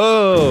Zone.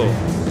 Whoa!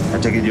 I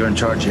take it you're in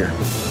charge here.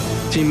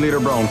 Team Leader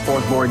Brone,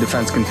 4th VOY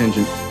Defense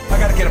Contingent. I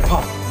gotta get a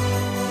pump.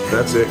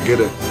 That's it, get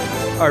it.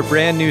 Our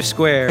brand new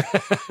square.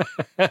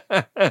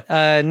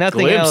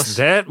 Nothing Glimpse else.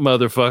 That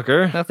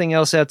motherfucker. Nothing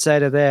else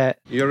outside of that.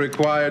 You're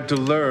required to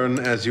learn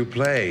as you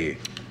play.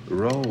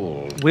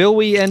 Roll. Will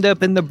we end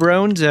up in the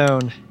Brone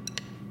Zone?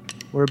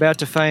 We're about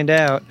to find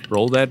out.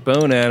 Roll that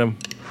bone, Adam.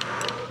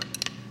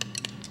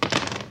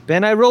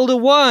 Ben, I rolled a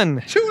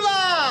 1.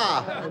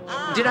 Chula!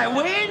 Did I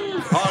win?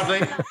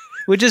 Hardly.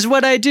 Which is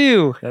what I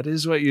do. That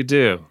is what you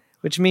do.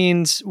 Which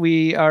means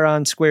we are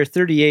on square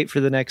 38 for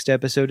the next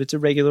episode. It's a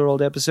regular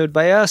old episode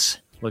by us.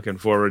 Looking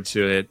forward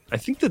to it. I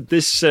think that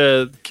this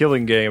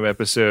Killing Game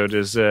episode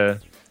is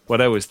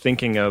what I was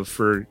thinking of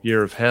for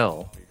Year of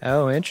Hell.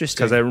 Oh, interesting.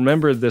 Because I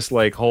remember this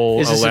like whole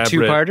Is this elaborate... a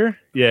two-parter?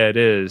 Yeah, it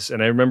is.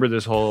 And I remember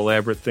this whole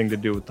elaborate thing to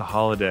do with the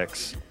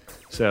holodecks.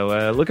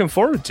 So looking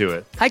forward to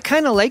it. I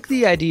kind of like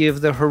the idea of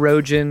the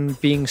Hirogen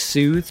being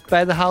soothed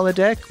by the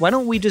holodeck. Why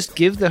don't we just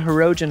give the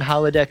Hirogen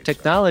holodeck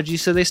technology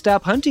so they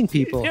stop hunting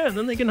people? Yeah, and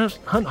then they can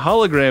hunt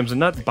holograms and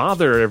not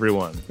bother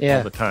everyone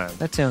all the time.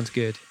 That sounds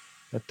good.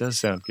 That does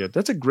sound good.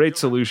 That's a great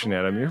solution,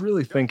 Adam. You're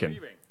really thinking.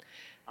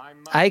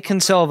 I can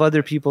solve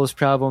other people's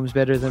problems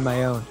better than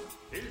my own.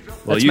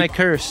 That's my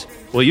curse.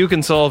 Well, you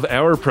can solve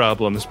our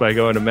problems by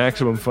going to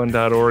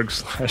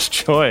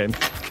MaximumFun.org/join,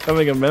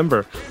 becoming a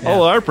member. Yeah.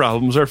 All our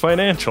problems are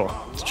financial.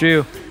 It's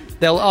true.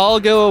 They'll all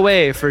go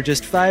away for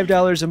just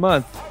 $5 a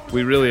month.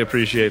 We really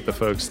appreciate the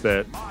folks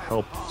that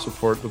help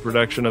support the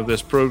production of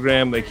this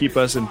program. They keep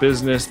us in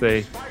business.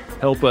 They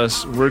help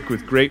us work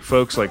with great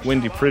folks like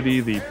Wendy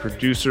Pretty, the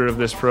producer of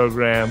this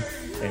program,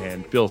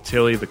 and Bill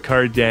Tilley, the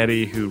card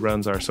daddy who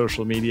runs our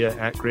social media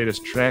at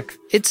Greatest Trek.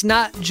 It's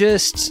not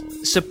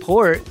just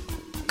support.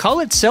 Call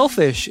it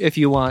selfish if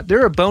you want.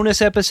 There are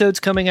bonus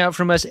episodes coming out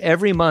from us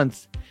every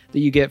month that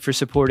you get for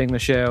supporting the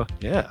show.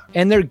 Yeah.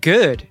 And they're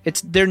good.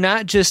 They're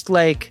not just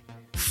like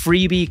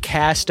freebie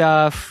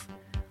cast-off,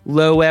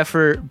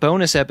 low-effort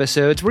bonus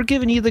episodes. We're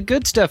giving you the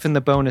good stuff in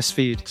the bonus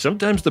feed.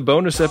 Sometimes the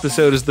bonus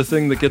episode is the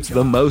thing that gets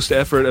the most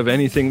effort of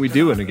anything we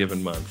do in a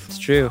given month. It's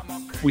true.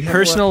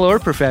 Personal or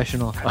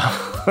professional.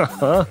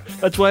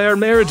 That's why our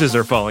marriages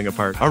are falling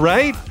apart. All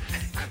right?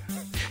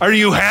 Are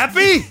you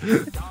happy?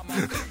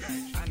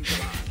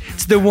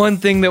 It's the one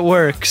thing that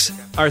works.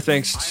 Our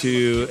thanks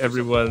to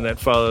everyone that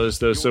follows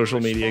those social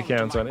media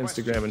accounts on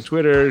Instagram and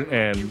Twitter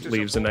and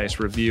leaves a nice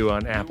review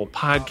on Apple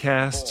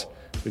Podcasts.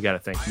 We got to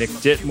thank Nick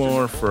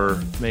Dittmore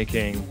for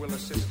making the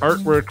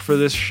artwork for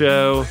this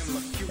show,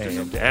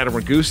 and Adam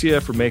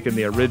Ragusia for making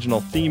the original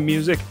theme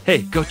music.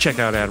 Hey, go check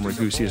out Adam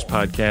Ragusia's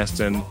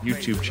podcast and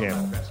YouTube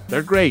channel.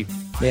 They're great.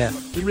 Yeah.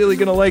 You're really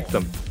going to like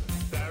them.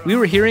 We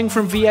were hearing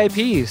from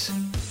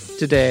VIPs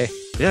today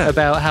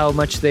about how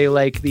much they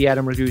like the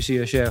Adam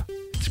Ragusia show.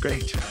 It's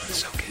great. It's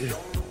so good.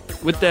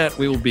 With that,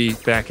 we will be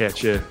back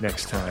at you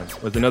next time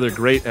with another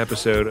great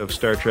episode of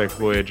Star Trek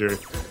Voyager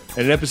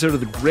and an episode of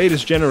the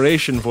Greatest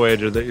Generation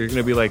Voyager that you're going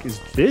to be like, is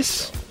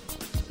this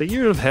the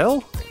Year of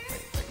Hell?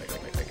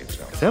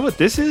 Is that what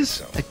this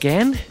is?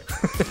 Again?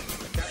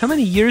 How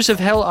many years of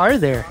hell are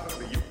there?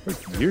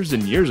 Years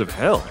and years of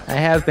hell. I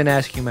have been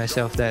asking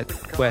myself that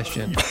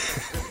question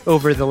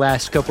over the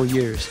last couple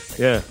years.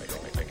 Yeah.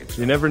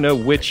 You never know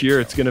which year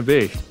it's going to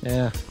be.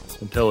 Yeah.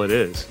 Until it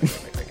is.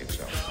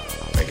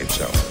 Make it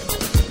so.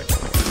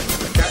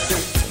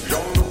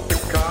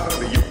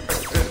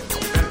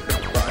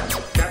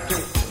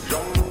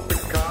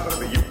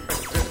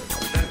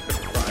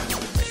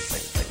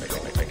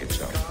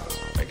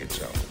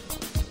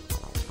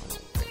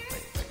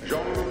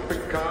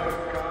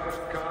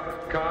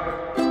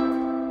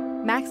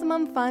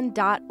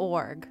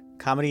 MaximumFun.org.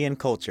 Comedy and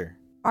culture.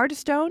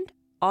 Artist owned.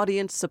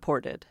 Audience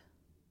supported.